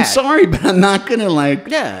 you're and I'm fat. sorry, but I'm not going to like.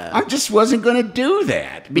 Yeah. I just wasn't going to do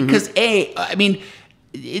that because I mean,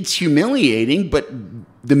 it's humiliating, but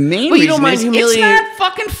the main Well, you reason don't mind is humiliating- it's not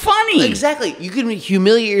fucking funny. Exactly. You can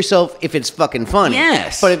humiliate yourself if it's fucking funny.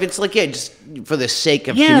 Yes. But if it's like, just for the sake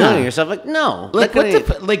of Yeah. humiliating yourself, like, no. Like Not what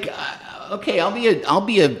gonna- the like? Okay, I'll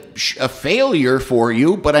be a failure for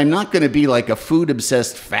you, but I'm not going to be like a food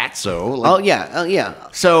obsessed fatso. Like, Oh yeah.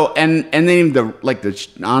 So and then the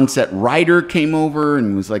onset writer came over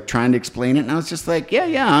and was like trying to explain it, and I was just like,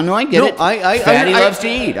 yeah, no, I get No, it. I Fatty loves to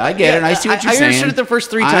eat. I get it. I see what you're saying. I understood it the first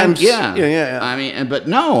 3 times. Yeah. I mean, but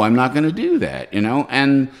no, I'm not going to do that.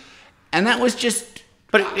 And that was just.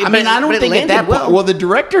 But I don't but it think at that landed point. Well, the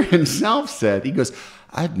director himself said, he goes,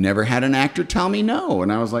 "I've never had an actor tell me no,"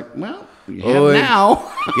 and I was like, well. You have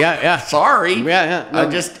now. Yeah. Sorry. Yeah. No.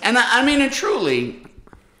 I mean, truly,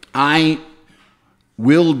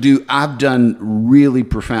 I've done really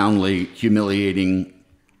profoundly humiliating,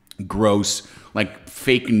 gross, like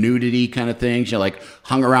fake nudity kind of things. You know, like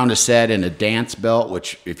hung around a set in a dance belt,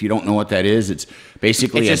 which if you don't know what that is, it's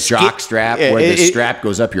basically It's a a jock ski- strap yeah, where the it- strap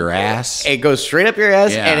goes up your ass. It goes straight up your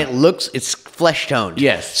ass, Yeah. and it's flesh toned.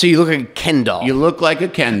 Yes. So you look like a Ken doll. You look like a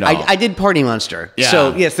Ken doll. I did Party Monster. Yeah.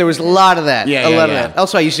 So, yes, there was a lot of that. Yeah, a yeah, lot yeah. of that.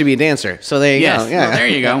 Also, I used to be a dancer. So there you Yes. go. Yeah. Well, there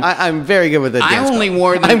you go. I'm very good with the dance I only belt.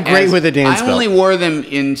 wore them. I'm great with the dance I belt. only wore them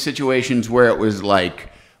in situations where it was like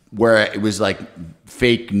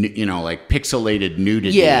fake, like pixelated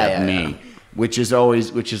nudity Yeah, of yeah, me, which is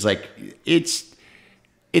like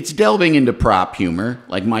it's delving into prop humor,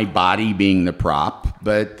 like my body being the prop.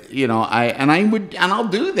 But I'll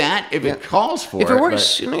do that if it calls for it. If it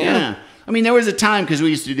works, but, yeah. I mean, there was a time because we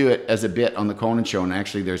used to do it as a bit on the Conan Show, and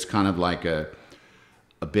actually, there's kind of like a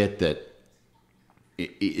bit that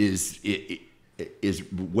is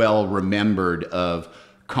well remembered of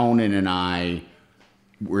Conan and I.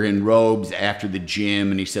 We're in robes after the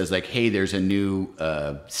gym, and he says like, "Hey, there's a new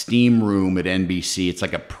steam room at NBC. It's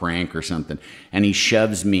like a prank or something." And he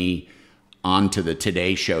shoves me onto the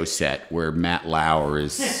Today Show set where Matt Lauer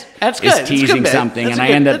is That's good. is That's a good teasing bit. something, That's and a I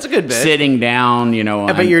good- end up that's a good bit. sitting down,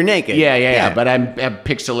 but you're naked. Yeah. But I'm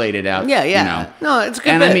pixelated out. Yeah. No, it's a good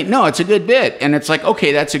and bit. I mean, no, it's a good bit, and it's like,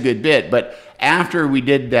 okay, that's a good bit. But after we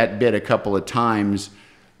did that bit a couple of times.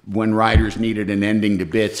 When writers needed an ending to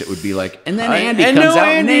bits, it would be like, and then Andy and comes no out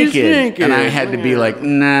Andy's naked, and I naked. had to be like,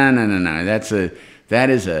 no.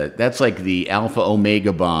 That's like the Alpha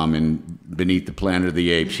Omega bomb in Beneath the Planet of the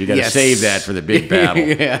Apes. You got to Yes. save that for the big battle.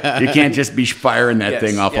 Yeah. You can't just be firing that Yes,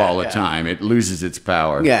 thing off yeah, all the yeah. time. It loses its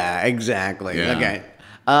power. Yeah, exactly. Yeah. Okay.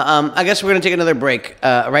 I guess we're going to take another break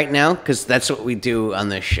right now because that's what we do on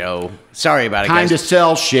this show. Sorry about it, Time guys. to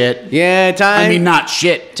sell shit. Yeah, time. I mean, not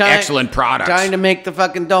shit. time- Excellent products. Time to make the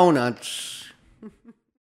fucking donuts.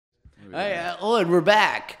 And we're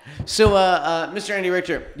back. So, Mr. Andy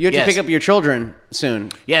Richter, you have Yes. to pick up your children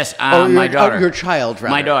soon. Yes, Or my daughter. your child, rather.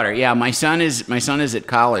 My daughter, yeah. My son is at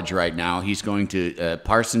college right now. He's going to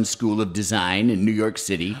Parsons School of Design in New York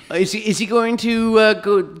City. Is he going to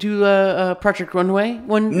go do Project Runway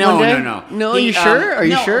one day? No. No, are you sure? Are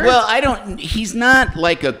you no, sure? Well, I don't. He's not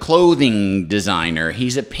like a clothing designer.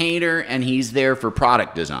 He's a painter, and he's there for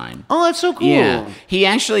product design. Oh, that's so cool. Yeah, he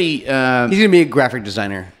actually He's gonna be a graphic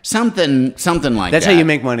designer. something like That's that. how you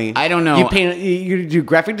make money. I don't know. You paint. You do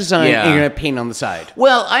graphic design, Yeah. and you're gonna paint on the side.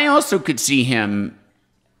 Well, I also could see him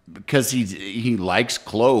because he likes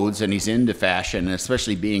clothes and he's into fashion, and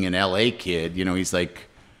especially being an LA kid.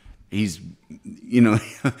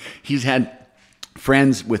 He's had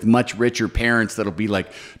friends with much richer parents that'll be like,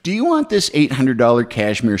 "Do you want this $800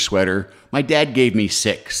 cashmere sweater? My dad gave me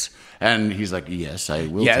 6." And he's like, "Yes, I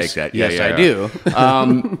will take that." Yes, Yeah, I do.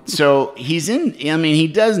 So he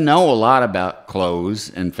does know a lot about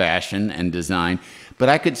clothes and fashion and design, but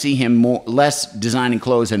I could see him less designing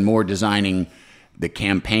clothes and more designing the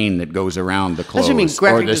campaign that goes around the clothes. what I mean,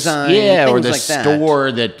 graphic or the, design, or things the like that.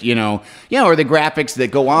 store that, or the graphics that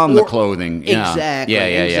go on the clothing. Yeah. Exactly.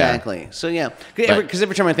 Yeah. Exactly. So yeah, because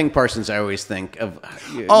every time I think Parsons, I always think of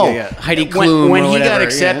Heidi when Klum when or he whatever, got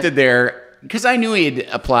accepted there. Because I knew he had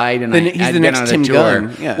applied, and He's I'd the been next on a Tim tour.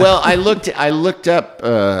 Gunn, yeah. Well, I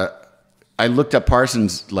looked up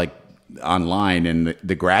Parsons like online and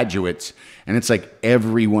the graduates, and it's like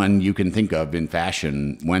everyone you can think of in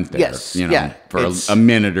fashion went there. Yes, yeah, for it's- a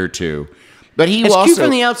minute or two. But he It's also cute from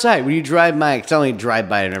the outside. When you drive by, it's only drive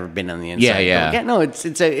by. I've never been on the inside. Yeah. No, it's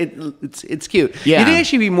cute. Yeah. You think I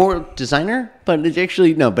should be more designer, but it's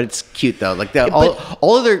actually no. But it's cute though. Like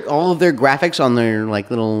all of their graphics on their like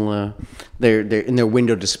little their in their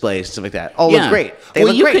window displays and stuff like that. All look great. They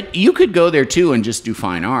look great. You could go there too and just do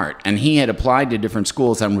fine art. And he had applied to different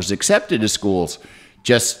schools and was accepted to schools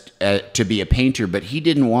just to be a painter, but he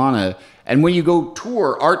didn't want to. And when you go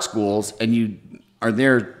tour art schools and you are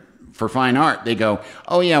there for fine art, they go,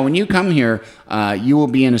 oh yeah, when you come here, you will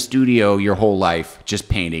be in a studio your whole life just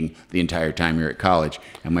painting the entire time you're at college.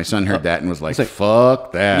 And my son heard that and was like,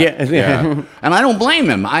 fuck that. Yeah. And I don't blame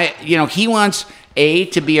him. He wants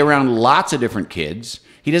to be around lots of different kids.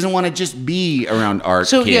 He doesn't want to just be around art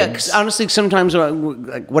kids. Yeah, because honestly, sometimes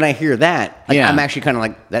when I hear that, I'm actually kind of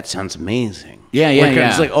like, that sounds amazing. Yeah.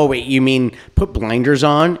 It's like, oh wait, you mean put blinders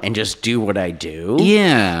on and just do what I do?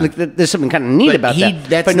 Yeah. Like there's something kind of neat about that.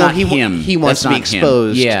 That's not him. He wants to be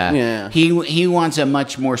exposed. Yeah. He wants a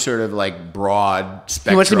much more sort of like broad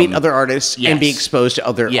spectrum. He wants to meet other artists and be exposed to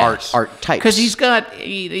other art types. Because he's got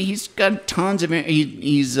tons of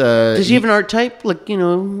he's Does he have an art type? Like, I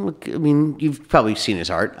mean, you've probably seen his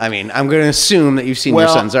art. I mean, I'm going to assume that you've seen your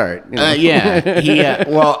son's art.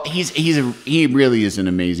 He really is an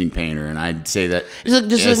amazing painter, and I'd say that. Is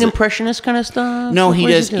it impressionist kind of stuff? No, he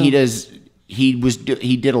does.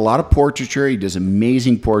 He did a lot of portraiture. He does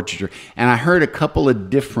amazing portraiture, and I heard a couple of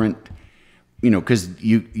different. Because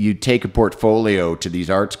you take a portfolio to these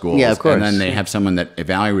art schools, of course, and then they have someone that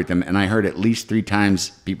evaluate them. And I heard at least 3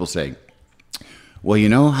 times people say, "Well, you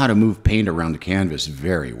know how to move paint around the canvas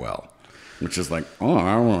very well." Which is like,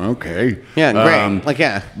 okay. Yeah,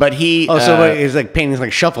 great. But he... so he's like painting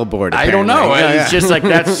like shuffleboard, apparently. I don't know. It's just like,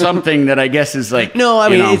 that's something that I guess is like... No, I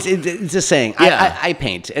mean, it's a saying. Yeah. I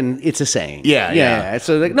paint, and it's a saying. Yeah.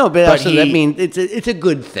 So like, no, but also that means it's a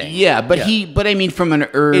good thing. Yeah, but I mean, from an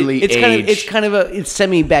early age... It's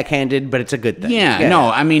semi-backhanded, but it's a good thing. Yeah, no,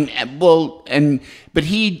 I mean, but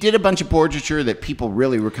he did a bunch of portraiture that people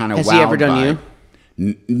really were kind of wowed by. Has he ever done you?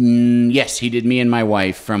 Yes, he did me and my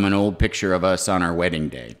wife from an old picture of us on our wedding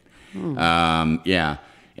day. And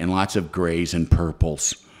lots of grays and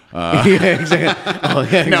purples.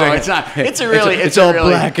 Exactly. No, it's not. It's all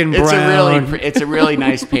black and brown. It's a really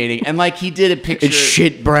nice painting. And like he did a picture. It's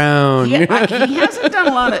shit brown. Yeah, he hasn't done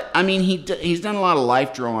a lot of. I mean, he's done a lot of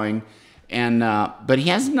life drawing. And but he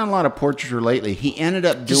hasn't done a lot of portraiture lately. He ended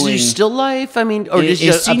up doing. Does he still life? I mean, or his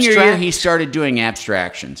senior year, he started doing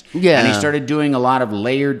abstractions. Yeah, and he started doing a lot of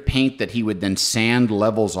layered paint that he would then sand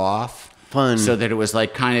levels off. Fun, so that it was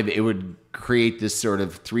like it would create this sort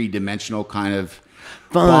of 3-dimensional kind of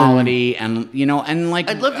quality, and and like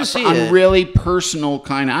I'd love to see on really personal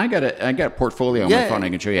kind of. I got a portfolio on my phone. I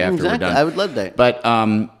can show you after we're done. I would love that. But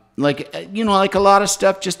like a lot of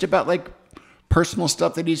stuff just about like personal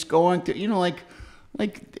stuff that he's going through, he's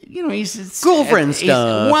girlfriend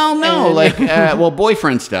stuff. Well, no,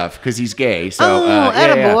 boyfriend stuff because he's gay. So,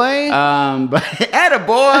 attaboy. But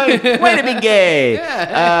attaboy, way to be gay.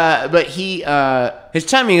 Yeah. But his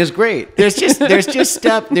timing is great. There's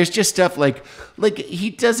just stuff like he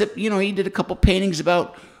does it. He did a couple paintings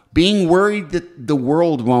about being worried that the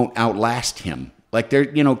world won't outlast him. Like they're,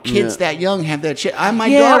 kids that young have that shit. My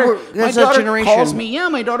daughter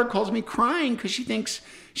calls me crying because she thinks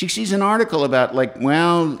she sees an article about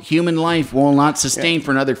human life will not sustain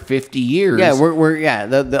for another 50 years. Yeah,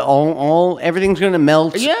 everything's gonna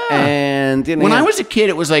melt. Yeah, and when I was a kid,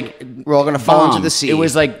 it was like we're all gonna fall into the sea. It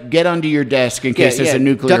was like get under your desk in case there's a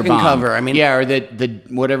nuclear duck bomb. And cover. I mean, or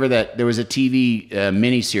there was a TV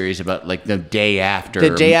miniseries about like the day after.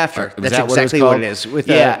 The day after. That's exactly what it is. With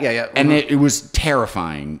and it was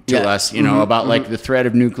terrifying to us, about like the threat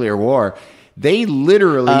of nuclear war. They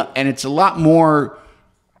literally, and it's a lot more.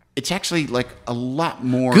 It's actually like a lot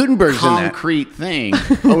more Gutenberg's concrete thing.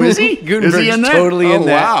 Oh, is he? Gutenberg's is he in totally in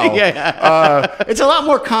that. Wow. Yeah. It's a lot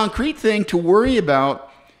more concrete thing to worry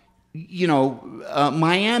about,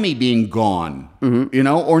 Miami being gone,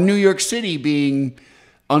 or New York City being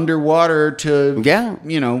underwater to,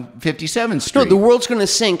 57th Street. No, the world's going to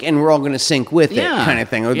sink and we're all going to sink with it kind of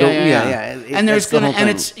thing. And there's going to, and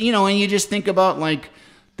it's, and you just think about like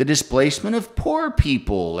the displacement of poor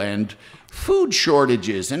people and food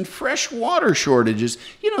shortages and fresh water shortages.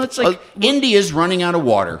 It's like India's running out of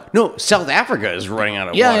water. No, South Africa is running out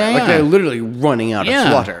of water. Yeah. Like they're literally running out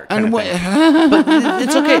of water. But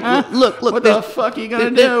it's okay. Look. What the fuck are you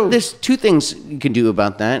going to do? There's 2 things you can do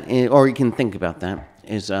about that, or you can think about that.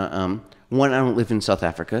 Is one, I don't live in South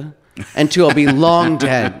Africa. And 2, I'll be long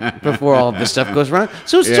dead before all of this stuff goes around.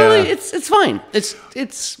 So it's totally, it's fine. That's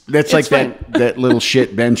like fine. that little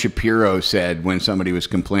shit Ben Shapiro said when somebody was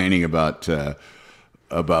complaining about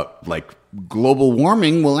like global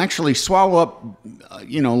warming will actually swallow up,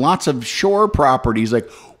 lots of shore properties. Like,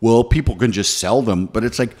 well, people can just sell them, but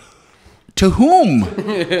it's like To whom?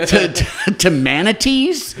 to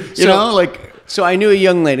manatees? You know, like. So I knew a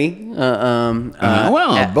young lady. Boastful.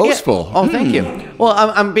 Yeah. Oh, thank you. Well,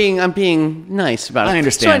 I'm being nice about it. I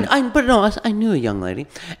understand. So I knew a young lady,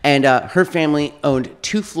 and her family owned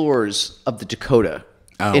 2 floors of the Dakota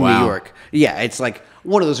in New York. Yeah, it's like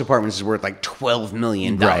one of those apartments is worth like $12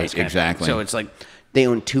 million. Right, exactly. So it's like they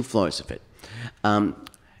own 2 floors of it.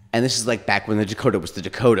 And this is like back when the Dakota was the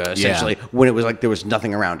Dakota, essentially, when it was like there was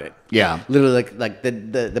nothing around it. Yeah. Literally, like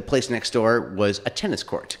the place next door was a tennis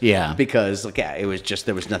court. Yeah. Because, it was just,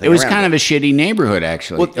 there was nothing It was around kind of a shitty neighborhood,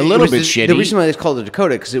 actually. Well, a little bit shitty. The reason why it's called the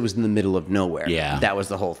Dakota, because it was in the middle of nowhere. Yeah. That was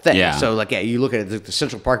the whole thing. Yeah. So, you look at it, the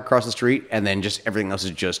Central Park across the street, and then just everything else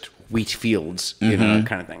is just wheat fields, you know,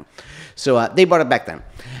 kind of thing. So, they bought it back then.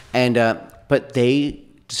 And, but they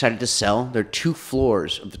decided to sell their 2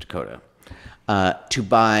 floors of the Dakota to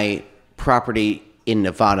buy property in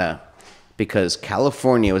Nevada because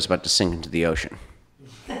California was about to sink into the ocean.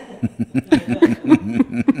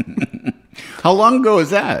 How long ago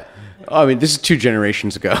was that? I mean, this is 2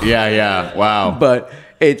 generations ago. Yeah. Wow. But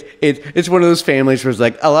it's one of those families where it's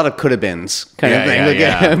like a lot of coulda beens kind of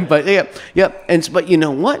thing. But but you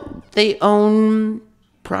know what? They own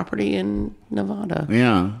property in Nevada.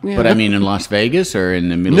 Yeah. But I mean, in Las Vegas or in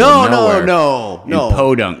the middle of nowhere? No. In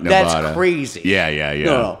Podunk, Nevada. That's crazy. Yeah.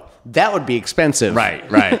 No. That would be expensive. Right.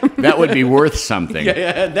 That would be worth something.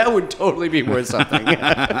 Yeah, that would totally be worth something.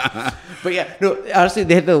 But honestly,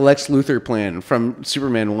 they had the Lex Luthor plan from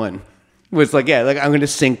Superman 1. It was like, I'm going to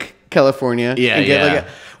sink California.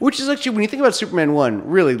 Which is actually, when you think about Superman 1,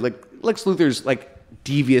 really, like, Lex Luthor's,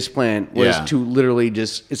 devious plan was to literally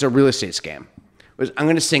it's a real estate scam. I'm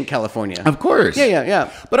going to sink California. Of course.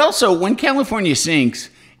 Yeah. But also, when California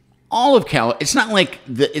sinks, all of it's not like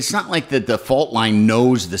the fault line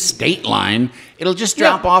knows the state line. It'll just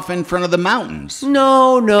drop off in front of the mountains.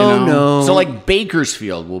 No. So like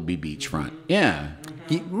Bakersfield will be beachfront. Yeah.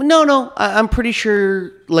 No. I'm pretty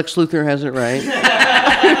sure Lex Luthor has it right.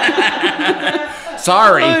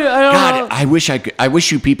 Sorry. God, I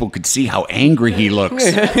wish you people could see how angry he looks.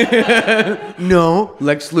 No,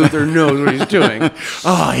 Lex Luthor knows what he's doing.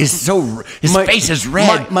 Oh, his face is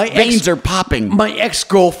red. My veins are popping. My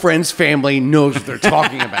ex-girlfriend's family knows what they're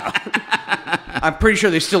talking about. I'm pretty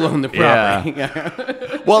sure they still own the property.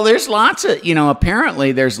 Yeah. Well, there's lots of,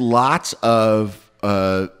 apparently there's lots of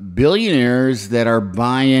billionaires that are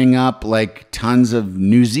buying up tons of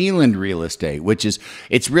New Zealand real estate,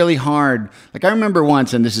 it's really hard. I remember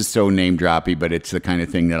once, and this is so name droppy, but it's the kind of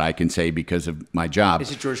thing that I can say because of my job.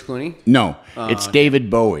 Is it George Clooney? No, it's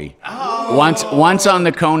David Bowie. Oh. Once on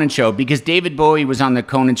the Conan show, because David Bowie was on the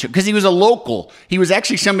Conan show, because he was a local. He was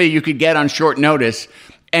actually somebody you could get on short notice.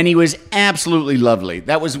 And he was absolutely lovely.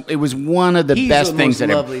 It was one of the best things that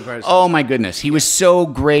lovely person. Oh my goodness, he was so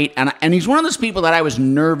great, and he's one of those people that I was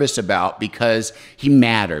nervous about because he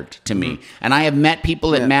mattered to me. And I have met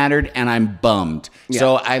people that mattered, and I'm bummed. Yeah.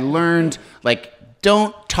 So I learned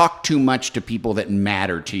don't talk too much to people that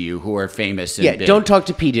matter to you who are famous. And big. Don't talk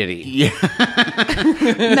to P. Diddy. Yeah,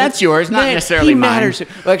 that's yours, not necessarily he mine. Matters.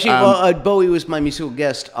 Well, actually, Bowie was my musical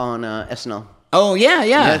guest on SNL. Oh,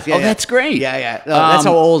 yeah. That's great. Yeah. No, that's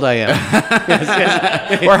how old I am.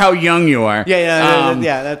 Yes. Or how young you are.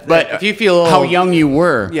 Yeah. But if you feel old. How young you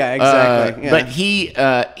were. Yeah, exactly. But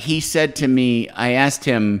he said to me, I asked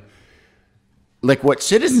him, what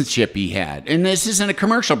citizenship he had. And this is in a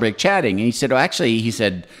commercial break chatting. And he said,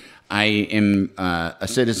 I am a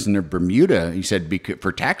citizen of Bermuda. He said,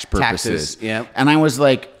 for tax purposes. Yeah. And I was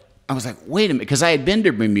like, wait a minute, because I had been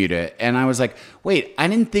to Bermuda, and I was like, wait, I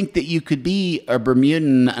didn't think that you could be a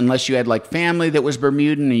Bermudan unless you had family that was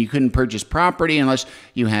Bermudan, and you couldn't purchase property unless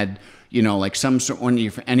you had, some sort one of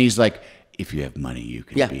your. And he's like, if you have money, you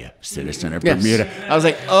can be a citizen of Bermuda. I was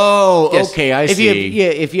like, okay, I see.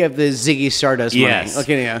 If you have the Ziggy Stardust money. Yes.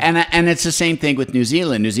 Okay, yeah. And it's the same thing with New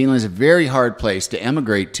Zealand. New Zealand is a very hard place to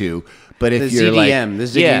emigrate to, but if the you're ZDM, the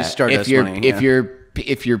Ziggy Stardust money.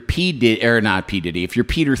 If you're P Diddy or not P Diddy, if you're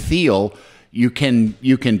Peter Thiel, you can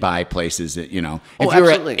buy places that,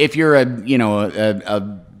 absolutely. If you're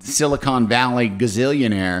a Silicon Valley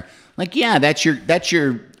gazillionaire,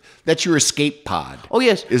 that's your escape pod. Oh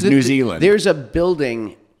yes, is New Zealand. There's a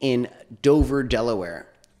building in Dover, Delaware,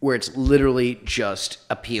 where it's literally just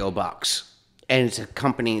a PO box. And it's a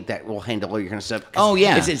company that will handle all your kind of stuff. Oh,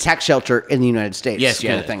 yeah. It's a tax shelter in the United States. Yes,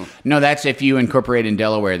 kind of thing. No, that's if you incorporate in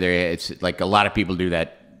Delaware. It's a lot of people do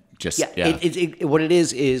that. What it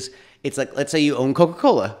is it's like, let's say you own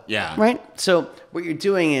Coca-Cola. Yeah. Right? So what you're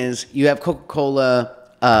doing is you have Coca-Cola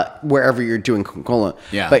wherever you're doing Coca-Cola.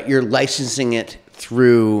 Yeah. But you're licensing it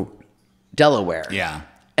through Delaware. Yeah.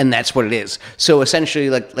 and that's what it is. So essentially,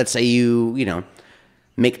 like, let's say you know,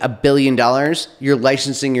 make $1 billion, you're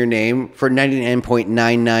licensing your name for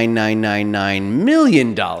 $99.99999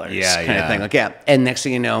 million kind of thing. Like, and next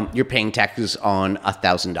thing you know, you're paying taxes on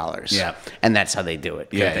 $1,000. Yeah, and that's how they do it.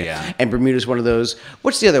 Yeah. And Bermuda's one of those.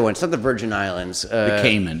 What's the other one? It's not the Virgin Islands. The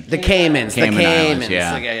Cayman. The Caymans. Islands,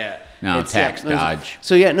 Yeah. Yeah. No, tax dodge.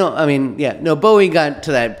 So Bowie got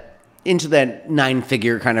to that. Into that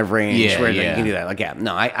 9-figure kind of range where they can do that. Like,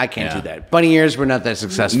 I can't do that. Bunny ears, we're not that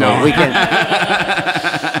successful. No. We can't.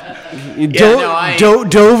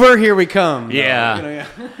 Dover, here we come. Yeah.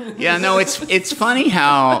 No, it's funny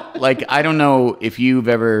how, like, I don't know if you've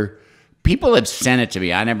ever, people have sent it to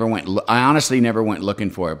me. I honestly never went looking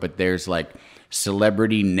for it, but there's like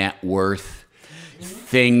celebrity net worth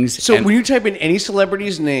things. So when you type in any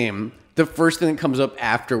celebrity's name, the first thing that comes up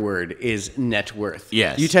afterward is net worth.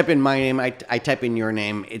 Yes. You type in my name, I type in your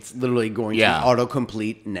name, it's literally going to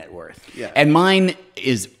autocomplete net worth. Yeah. And mine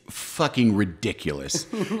is fucking ridiculous.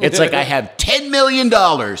 It's like I have $10 million.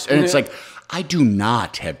 And it's like, I do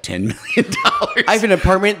not have $10 million. I have an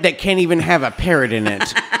apartment that can't even have a parrot in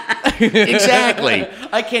it. Exactly.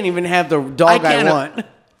 I can't even have the dog I want.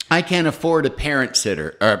 I can't afford a parrot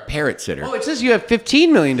sitter. Oh, it says you have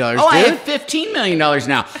 $15 million, dude. I have $15 million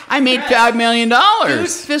now. I made $5 million. Dude,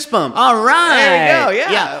 fist bump. All right. There you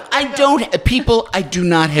go, Yeah. I do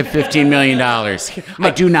not have $15 million.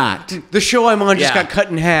 I do not. The show I'm on just got cut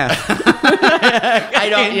in half.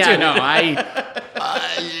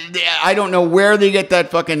 I don't know where they get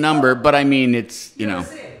that fucking number, but I mean, it's, you know.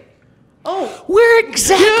 Oh, we're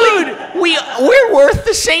exactly, we're worth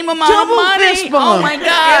the same amount of money. Fist bump. Oh my God!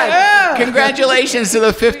 Yeah. Congratulations to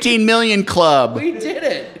the 15 million club. We did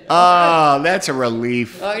it. Oh, that's a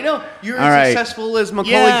relief. I know you're as successful as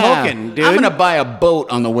Macaulay Culkin, dude. I'm gonna buy a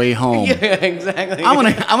boat on the way home. Yeah, exactly.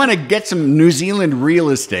 I'm gonna get some New Zealand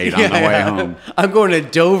real estate on the way home. I'm going to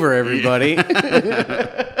Dover, everybody.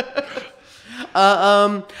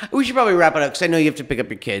 We should probably wrap it up because I know you have to pick up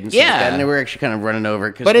your kid and stuff like that, and we're actually kind of running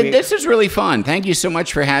over. This is really fun. Thank you so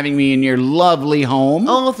much for having me in your lovely home.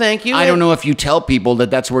 Oh, thank you. I don't know if you tell people that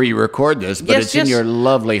that's where you record this, but it's in your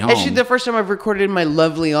lovely home. Actually, the first time I've recorded in my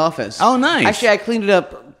lovely office. Oh, nice. Actually, I cleaned it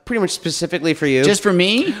up pretty much specifically for you. Just for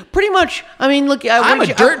me? Pretty much. I mean, look, I'm a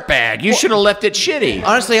dirtbag. You should have left it shitty.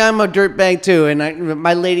 Honestly, I'm a dirtbag too, and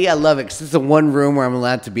my lady, I love it because it's the one room where I'm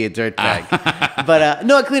allowed to be a dirtbag. But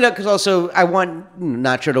no, I cleaned up because also I want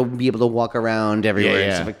Nacho to be able to walk around everywhere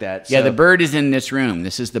and stuff like that. So. Yeah, the bird is in this room.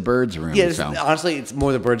 This is the bird's room. Yeah, honestly, it's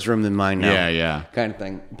more the bird's room than mine now. Yeah, kind of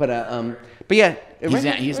thing. But yeah,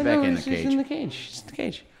 he's back in the cage. He's in the cage. He's in the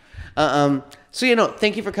cage. So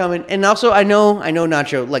thank you for coming. And also, I know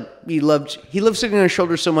Nacho. Like he loved sitting on his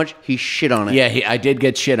shoulder so much he shit on it. Yeah, I did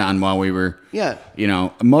get shit on while we were. Yeah.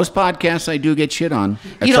 Most podcasts I do get shit on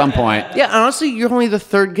at some point. Yeah, honestly, you're only the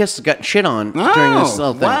third guest that got shit on during this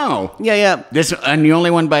little thing. Wow. Yeah. And the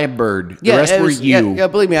only one by a bird. The rest were you. Yeah,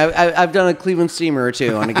 believe me, I've done a Cleveland steamer or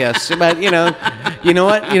two on a guest. But you know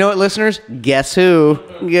what, listeners? Guess who?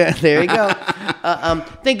 Yeah, there you go.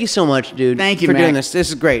 Thank you so much, dude. Thank you for Mack. doing this. This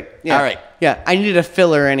is great. Yeah. All right. Yeah, I needed a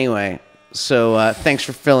filler anyway. So thanks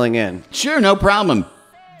for filling in. Sure, no problem.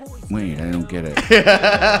 Wait, I don't get it.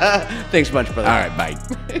 Thanks much, brother. All right, bye.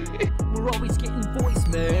 We're always getting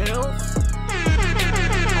voicemails.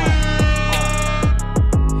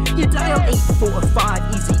 You dial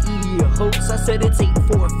 845 Easy E hoax. I said it's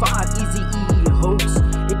 845 Easy E hoax.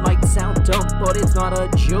 It might sound dumb, but it's not a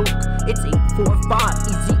joke. It's 845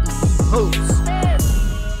 Easy E hoax.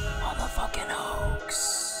 Motherfucking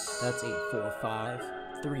hoax. That's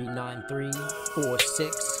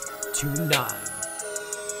 845-393-4629.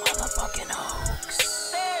 Motherfucking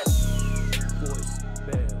hoax.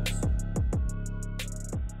 Voicemails.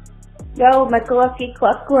 Yo, Macaulay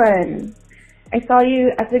Culkin. I saw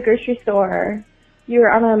you at the grocery store. You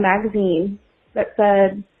were on a magazine that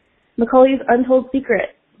said Macaulay's Untold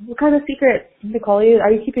Secret. What kind of secrets, Macaulay,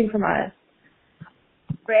 are you keeping from us?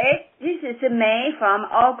 Great. This is May from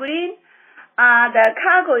Auckland. The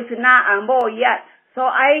cargo is not on board yet, so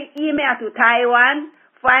I emailed to Taiwan,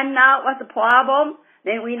 find out what's the problem,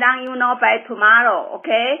 then we let you know by tomorrow,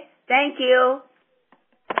 okay? Thank you.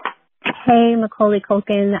 Hey, Macaulay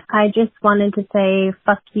Culkin. I just wanted to say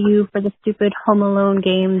fuck you for the stupid Home Alone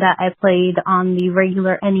game that I played on the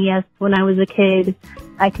regular NES when I was a kid.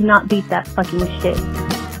 I could not beat that fucking shit.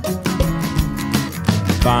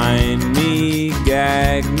 Find me,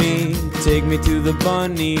 gag me, take me to the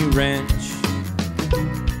bunny ranch.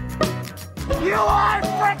 You are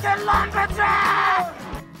freaking lumberjack!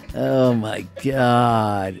 Oh my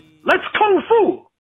God. Let's kung fu!